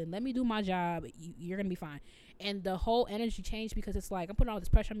supposed to do, and let me do my job. You're gonna be fine." And the whole energy changed because it's like I'm putting all this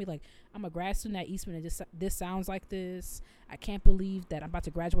pressure on me. Like, I'm a grad student at Eastman, and this sounds like this. I can't believe that I'm about to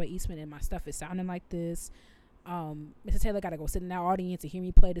graduate Eastman and my stuff is sounding like this. Mr. Taylor got to go sit in that audience and hear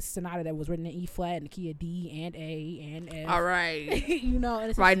me play this sonata that was written in E flat in the key of D and A and F. All right, and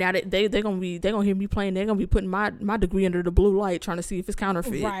it's right now they're gonna hear me playing. They're gonna be putting my degree under the blue light, trying to see if it's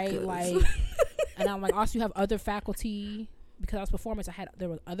counterfeit. Right, like, and I'm like, also you have other faculty, because I was performing. There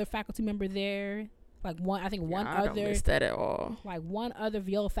was other faculty member there. Like I don't miss that at all. Like one other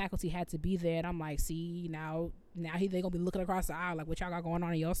viola faculty had to be there, and I'm like, see, now they gonna be looking across the aisle like, what y'all got going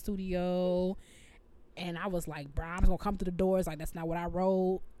on in your studio? And I was like, Brahms gonna come through the doors, like, that's not what I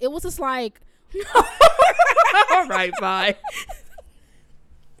wrote. It was just like, all right, bye.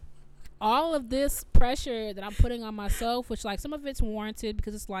 All of this pressure that I'm putting on myself, which like some of it's warranted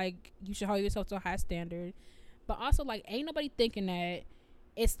because it's like you should hold yourself to a high standard, but also like ain't nobody thinking that.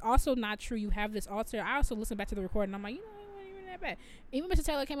 It's also not true. You have this alter. I also listened back to the recording. I'm like, it wasn't even that bad. Even Mr.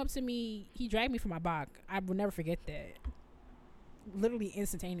 Taylor came up to me. He dragged me from my Bach. I will never forget that. Literally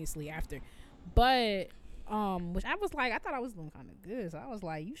instantaneously after. But, which I was like, I thought I was doing kind of good. So I was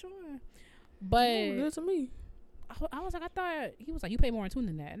like, you sure? But good to me. I was like, I thought, he was like, you pay more in tune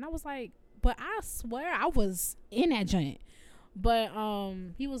than that. And I was like, but I swear I was in that joint. But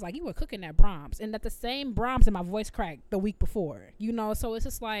he was like, you were cooking that Brahms, and that the same Brahms in my voice cracked the week before, so it's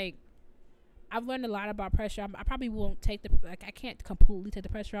just like I've learned a lot about pressure. I probably won't I can't completely take the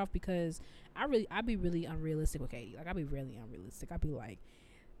pressure off because I'd be really unrealistic with Katie. Like, I'd be really unrealistic. I'd be like,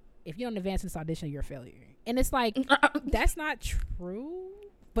 if you don't advance in this audition, you're a failure. And it's like, that's not true.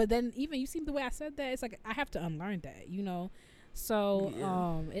 But then even you see the way I said that, it's like I have to unlearn that, So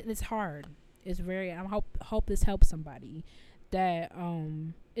it's hard. It's very. I hope this helps somebody. That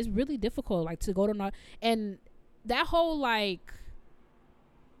it's really difficult, like to go to and that whole like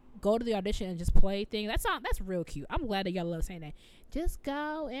go to the audition and just play thing. That's real cute. I'm glad that y'all love saying that. Just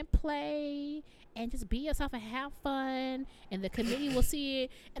go and play and just be yourself and have fun, and the committee will see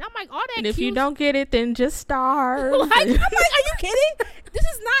it. And I'm like, all that. And if you don't get it, then just starve. I'm like, are you kidding? This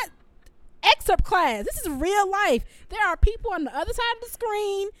is not excerpt class. This is real life. There are people on the other side of the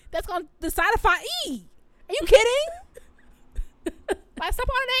screen that's gonna decide if I eat. Are you kidding? Like, stop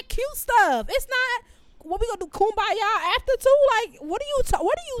all of that cute stuff. It's not what we gonna do kumbaya after too. Like, what are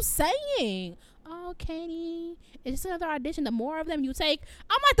you saying? Oh, Katie, it's just another audition. The more of them you take,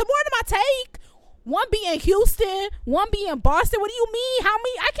 I'm like, the more of them I take. One be in Houston, one be in Boston. What do you mean? How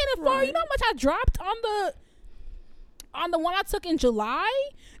many? I can't afford. Right. You know how much I dropped on the one I took in July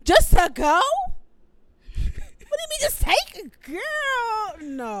just to go. What do you mean just take it, girl?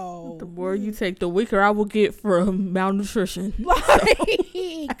 No. The more you take, the weaker I will get from malnutrition.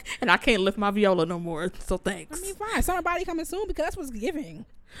 Like, and I can't lift my viola no more, so thanks. I mean, fine. Somebody coming soon because that's what's giving.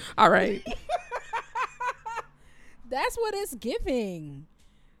 All right. That's what it's giving.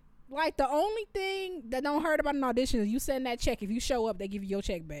 Like, the only thing that don't hurt about an audition is you send that check. If you show up, they give you your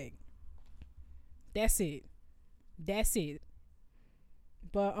check back. That's it.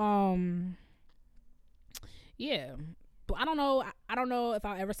 But yeah, but I don't know if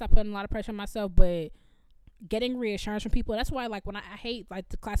I'll ever stop putting a lot of pressure on myself, but getting reassurance from people. That's why, like, when I hate, like,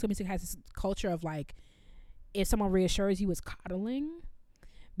 the classical music has this culture of, like, if someone reassures you, it's coddling,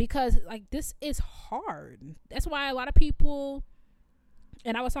 because, like, this is hard. That's why a lot of people,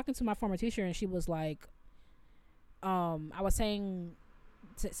 and I was talking to my former teacher, and she was like, I was saying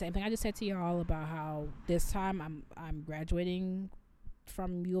same thing I just said to y'all about how this time I'm graduating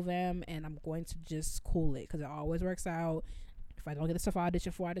from U of M, and I'm going to just cool it because it always works out. If I don't get the stuff I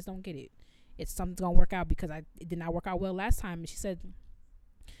audition for, I just don't get it. It's something's gonna work out because it did not work out well last time. And she said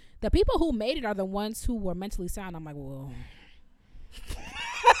the people who made it are the ones who were mentally sound. I'm like, well,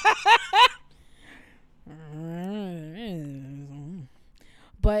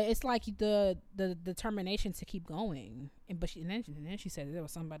 but it's like the determination to keep going. And then she said there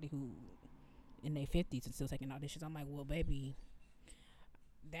was somebody who in their 50s and still taking auditions. I'm like, well, baby,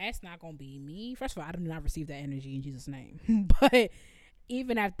 that's not gonna be me. First of all, I do not receive that energy in Jesus' name. But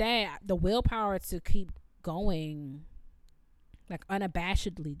even at that, the willpower to keep going, like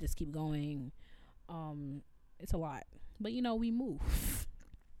unabashedly just keep going, it's a lot. But we move.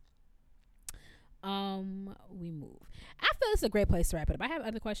 I feel it's a great place to wrap it up. I have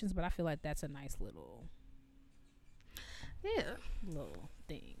other questions, but I feel like that's a nice little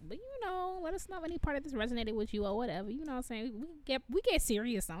thing. But let us know if any part of this resonated with you or whatever. You know what I'm saying? We get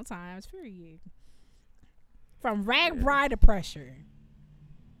serious sometimes. Period. From RAGBRAI to pressure.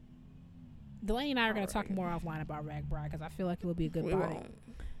 Delaney and I are going to talk more offline about RAGBRAI because I feel like it would be a good body.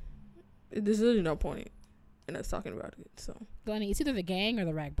 There's really no point in us talking about it. So Delaney, it's either the gang or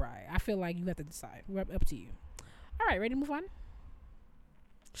the RAGBRAI. I feel like you have to decide. We're up to you. All right, ready to move on?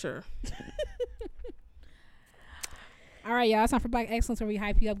 Sure. All right, y'all. It's time for Black Excellence, where we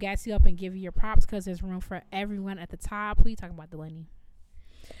hype you up, gas you up, and give you your props because there's room for everyone at the top. Who are you talking about, Delaney?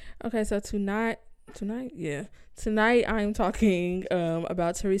 Okay, so tonight I'm talking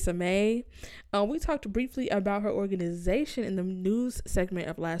about Theresa May. We talked briefly about her organization in the news segment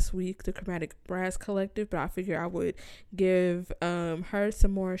of last week, the Chromatic Brass Collective, but I figured I would give her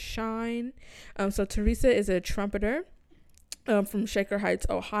some more shine. So Theresa is a trumpeter from Shaker Heights,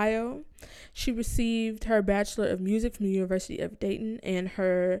 Ohio. She received her Bachelor of Music from the University of Dayton and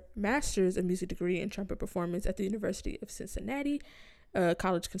her Master's of Music degree in trumpet performance at the University of Cincinnati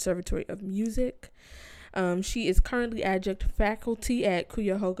College Conservatory of Music. She is currently adjunct faculty at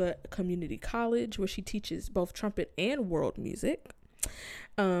Cuyahoga Community College, where she teaches both trumpet and world music.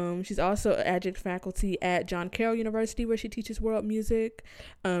 She's also adjunct faculty at John Carroll University, where she teaches world music.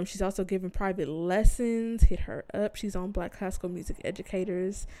 She's also given private lessons. Hit her up. She's on Black Classical Music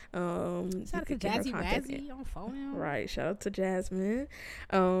Educators. Shout out to Jazzy Wazzy on phone. Right. Shout out to Jasmine.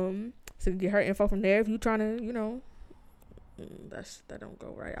 So you can get her info from there if you're trying to, that don't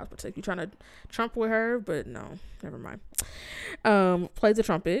go right. I was about to say, if you're trying to trump with her, but no, never mind. Plays the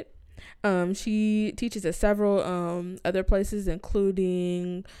trumpet. She teaches at several other places,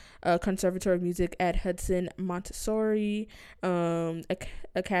 including Conservatory of Music at Hudson Montessori,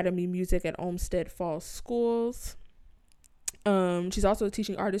 Academy Music at Olmsted Falls Schools. She's also a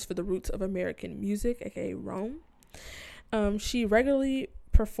teaching artist for the Roots of American Music, aka Rome. She regularly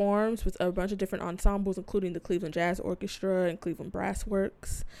performs with a bunch of different ensembles, including the Cleveland Jazz Orchestra and Cleveland Brass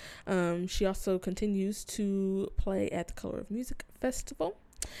Works. She also continues to play at the Color of Music Festival,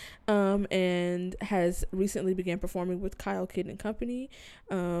 and has recently began performing with Kyle Kidd and Company,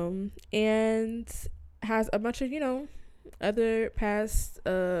 and has a bunch of, other past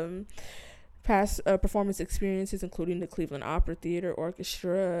performance experiences, including the Cleveland Opera Theater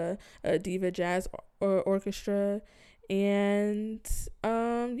Orchestra, Diva Jazz Orchestra, and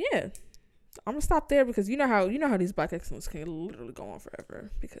yeah, I'm gonna stop there because you know how these Black excellence can literally go on forever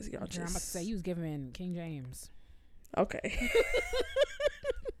because y'all just. I'm about to say you was giving King James. Okay.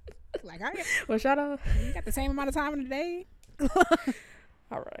 Like, all right. Well, shout out. You got the same amount of time in the day.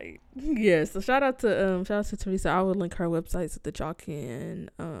 All right. Yeah. So shout out to Teresa. I will link her website so that y'all can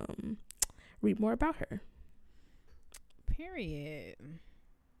read more about her. Period.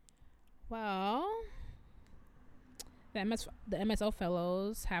 Well, the MSO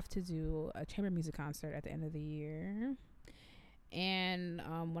fellows have to do a chamber music concert at the end of the year, and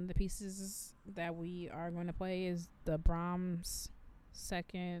one of the pieces that we are going to play is the Brahms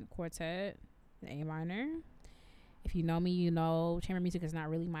Second Quartet in A minor. If you know me, you know chamber music is not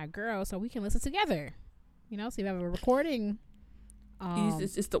really my girl, so we can listen together. See if you have a recording.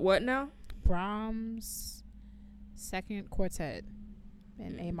 It's the what now? Brahms Second Quartet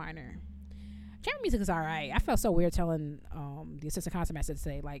in A minor. Chamber music is all right. I felt so weird telling the assistant concertmaster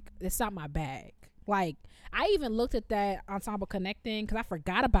today, like, it's not my bag. Like, I even looked at that Ensemble Connecting because I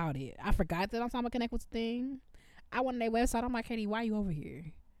forgot about it. I forgot that Ensemble Connect was a thing. I went on their website. I'm like, Katie, why are you over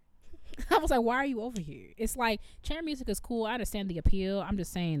here? I was like, why are you over here? It's like, chamber music is cool. I understand the appeal. I'm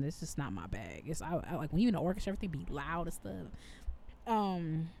just saying this is not my bag. It's I like when you in the orchestra, everything be loud and stuff.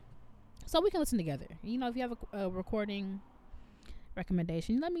 So we can listen together. If you have a recording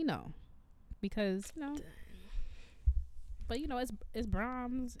recommendation, let me know. Because, but it's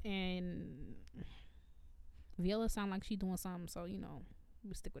Brahms and Viola sound like she doing something, so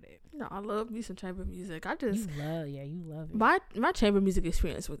we stick with it. No, I love me some chamber music. You love it. My chamber music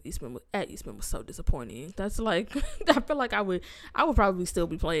experience with Eastman was so disappointing. That's like I feel like I would probably still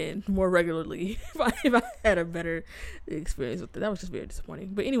be playing more regularly if I had a better experience with it. That was just very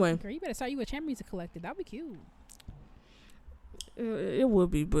disappointing. But anyway, girl, you better start you a chamber music collective. That'd be cute. It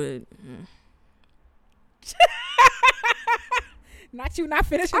would be, but. Not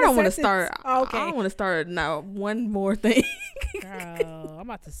finishing. I don't want to start. Oh, okay. I don't want to start now. One more thing. Girl, I'm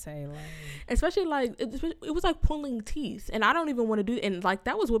about to say, like, especially like it was like pulling teeth, and I don't even want to do. And like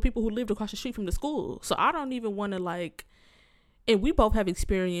that was what people who lived across the street from the school. So I don't even want to like. And we both have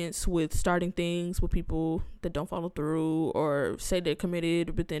experience with starting things with people that don't follow through or say they're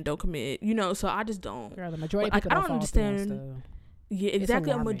committed but then don't commit. So I just don't. Girl, the majority of people I don't understand. Yeah,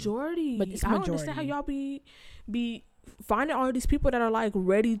 exactly. A majority. But I don't understand how y'all be finding all these people that are like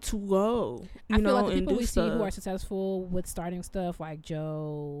ready to go. I feel like the people we see who are successful with starting stuff, like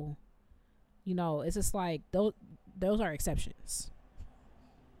Joe, it's just like those are exceptions.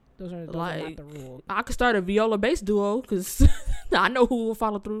 Those are not the rule. I could start a viola bass duo because I know who will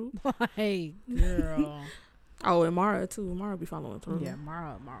follow through. Hey, girl. Oh, and Mara too. Mara be following through. Yeah,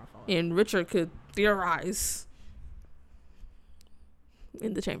 Mara following. And Richard could theorize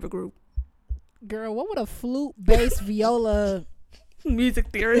in the chamber group. Girl, what would a flute, bass, viola music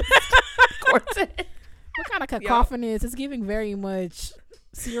theorist quartet? What kind of cacophony is? It's giving very much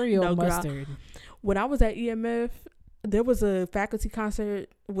cereal mustard. Girl. When I was at EMF, there was a faculty concert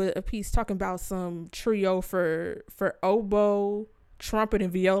with a piece talking about some trio for oboe, trumpet,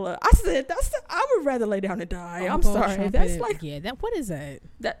 and viola. I said, I would rather lay down and die. I'm sorry. Trumpet, that's like what is that?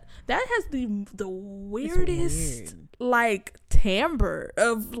 That has the weirdest like timbre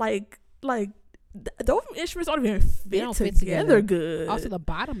of like those instruments don't even fit together good. Also, the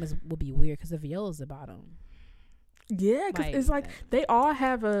bottom would be weird because the viola is the bottom. Yeah, because it's like they all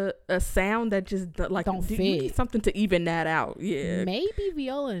have a sound that just like don't fit. You need something to even that out. Yeah, maybe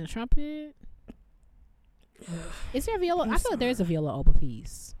viola and trumpet. Is there a viola? I feel like there's a viola oboe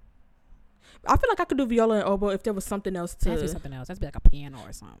piece. I feel like I could do viola and oboe if there was something else to. That's something else. That's be like a piano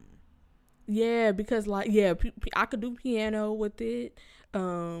or something. Yeah, because like I could do piano with it.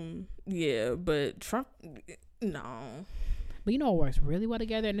 Yeah, but no. But what works really well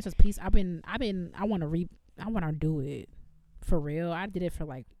together, and this is piece I want to do it for real. I did it for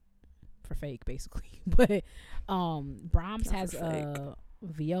fake basically. But Brahms has a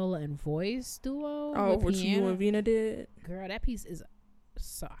viola and voice duo. Oh, which you and Vina did? Girl, that piece is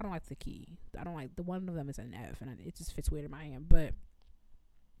so I don't like the key. I don't like the one of them is an F, and it just fits weird in my hand. But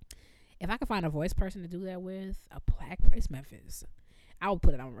if I could find a voice person to do that with, a black person, Memphis, I would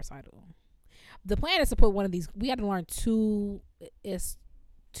put it on a recital. The plan is to put one of these. We had to learn two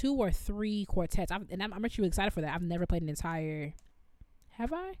 2 or 3 quartets. I'm actually excited for that. I've never played an entire.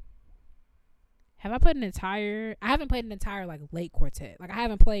 Have I? Have I played an entire? I haven't played an entire like late quartet. Like I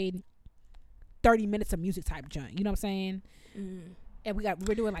haven't played 30 minutes of music type junk. You know what I'm saying? And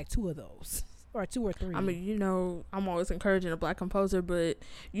we're doing like 2 of those. Or 2 or 3. I mean, you know, I'm always encouraging a black composer, but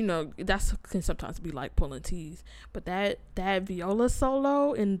you know, that's can sometimes be like pulling teeth. But that viola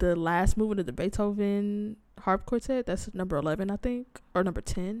solo in the last movement of the Beethoven harp quartet, that's number 11, I think, or number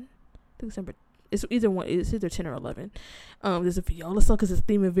 10. I think it's either one. It's either 10 or 11. There's a viola solo because it's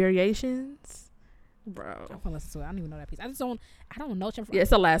theme of variations. Bro, I'm gonna listen to it. I don't even know that piece. I don't know chamber. Yeah, it's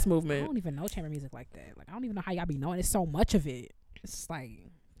the last movement. I don't even know chamber music like that. Like I don't even know how y'all be knowing. It's so much of it. It's like.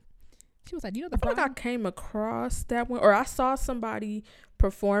 She was like, you know, I feel like I came across that one, or I saw somebody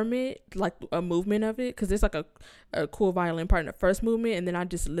perform it, like a movement of it, because there's like a cool violin part in the first movement, and then I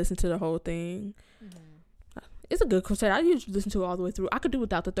just listened to the whole thing. It's a good quartet. I usually listen to it all the way through. I could do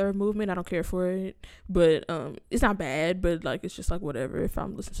without the third movement. I don't care for it, but it's not bad. But like, it's just like whatever. If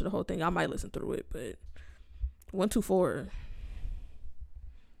I'm listening to the whole thing, I might listen through it. But 1, 2, 4.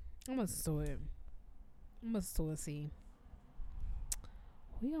 I'm gonna listen to it. I'm gonna still see.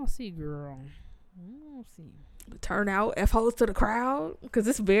 We don't see, girl. We don't see. The turnout, F-hoes to the crowd, because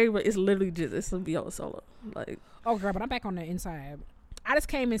it's literally just, it's a viola solo. Like, oh, girl, but I'm back on the inside. I just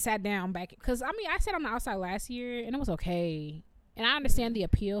came and sat down back, because, I mean, I sat on the outside last year, and it was okay. And I understand the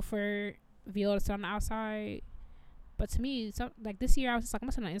appeal for viola to sit on the outside, but to me, like, this year, I was just like, I'm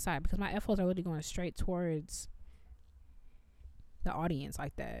going to sit on the inside, because my F-hoes are literally going straight towards the audience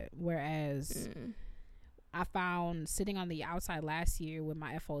like that, whereas... I found sitting on the outside last year with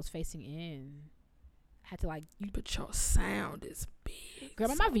my F-hoes facing in, I had to like. But your sound is big. Girl,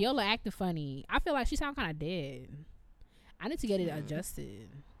 but my viola acting funny. I feel like she sound kind of dead. I need to get it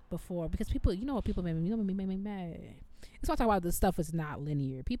adjusted before, because people, you know what people make me mad. That's why I talk about this stuff is not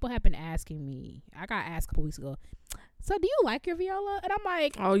linear. People have been asking me. I got asked a couple weeks ago, so do you like your viola? And I'm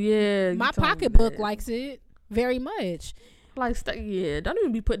like, oh yeah, my pocketbook likes it very much. Like, yeah, don't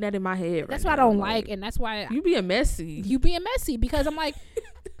even be putting that in my head. That's what I don't like, and that's why you being messy. You being messy, because I'm like,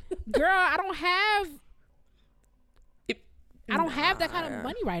 girl, I don't have that kind of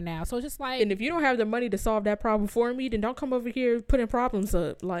money right now. So it's just like, and if you don't have the money to solve that problem for me, then don't come over here putting problems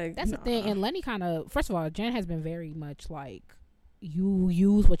up. Like, that's the thing. And Lenny kind of, first of all, Jen has been very much like, you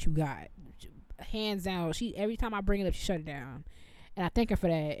use what you got, hands down. She, every time I bring it up, she shut it down, and I thank her for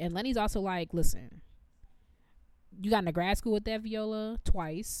that. And Lenny's also like, listen. You got into grad school with that viola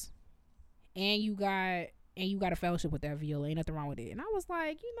twice, and you got a fellowship with that viola. Ain't nothing wrong with it. And I was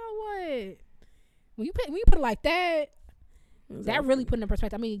like, you know what? When you put it like that, that really put it in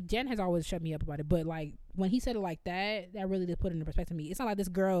perspective. I mean, Jen has always shut me up about it, but like when he said it like that, that really did put it in perspective to me. It's not like this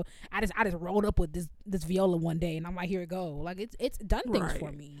girl. I just rolled up with this viola one day, and I'm like, here it go. Like it's done things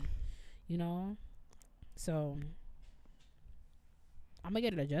for me, you know. So I'm gonna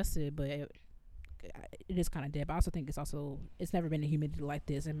get it adjusted, but. It is kind of dead, but I also think it's never been a humidity like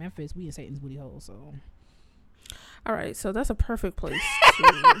this in Memphis. We in Satan's booty hole, so. All right, so that's a perfect place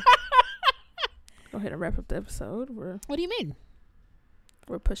to go ahead and wrap up the episode. What do you mean?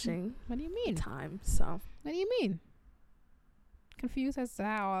 We're pushing. What do you mean? Time. So. What do you mean? Confused as to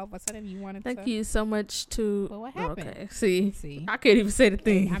how all of a sudden you wanted to. Thank you so much to. Well, what happened? Okay. See, I can't even say the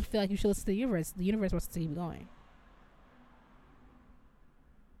thing. I feel like you should listen to the universe. The universe wants to keep going.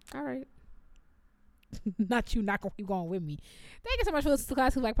 All right. Not you, not gonna keep going with me. Thank you so much for listening to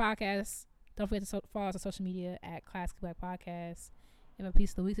Classic Black Podcast. Don't forget to follow us on social media at Classic Black Podcast. If a piece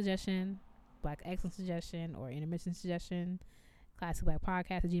of the week suggestion, Black excellence suggestion, or intermission suggestion,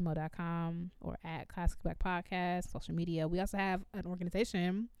 classicblackpodcast@gmail.com or at Classic Black Podcast social media. We also have an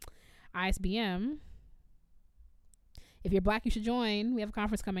organization, ISBM. If you're Black, you should join. We have a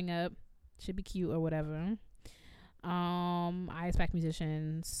conference coming up. Should be cute or whatever. ISBAC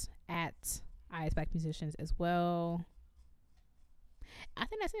musicians at ISBAC musicians as well. I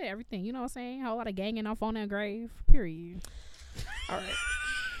think that's it. Everything, you know what I'm saying? A whole lot of ganging on phone and grave. Period. All right.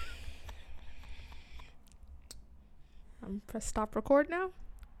 I'm press stop record now.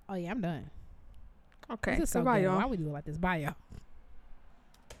 Oh yeah, I'm done. Okay. This is so bye, good. y'all. Why we do it like this? Bye, y'all.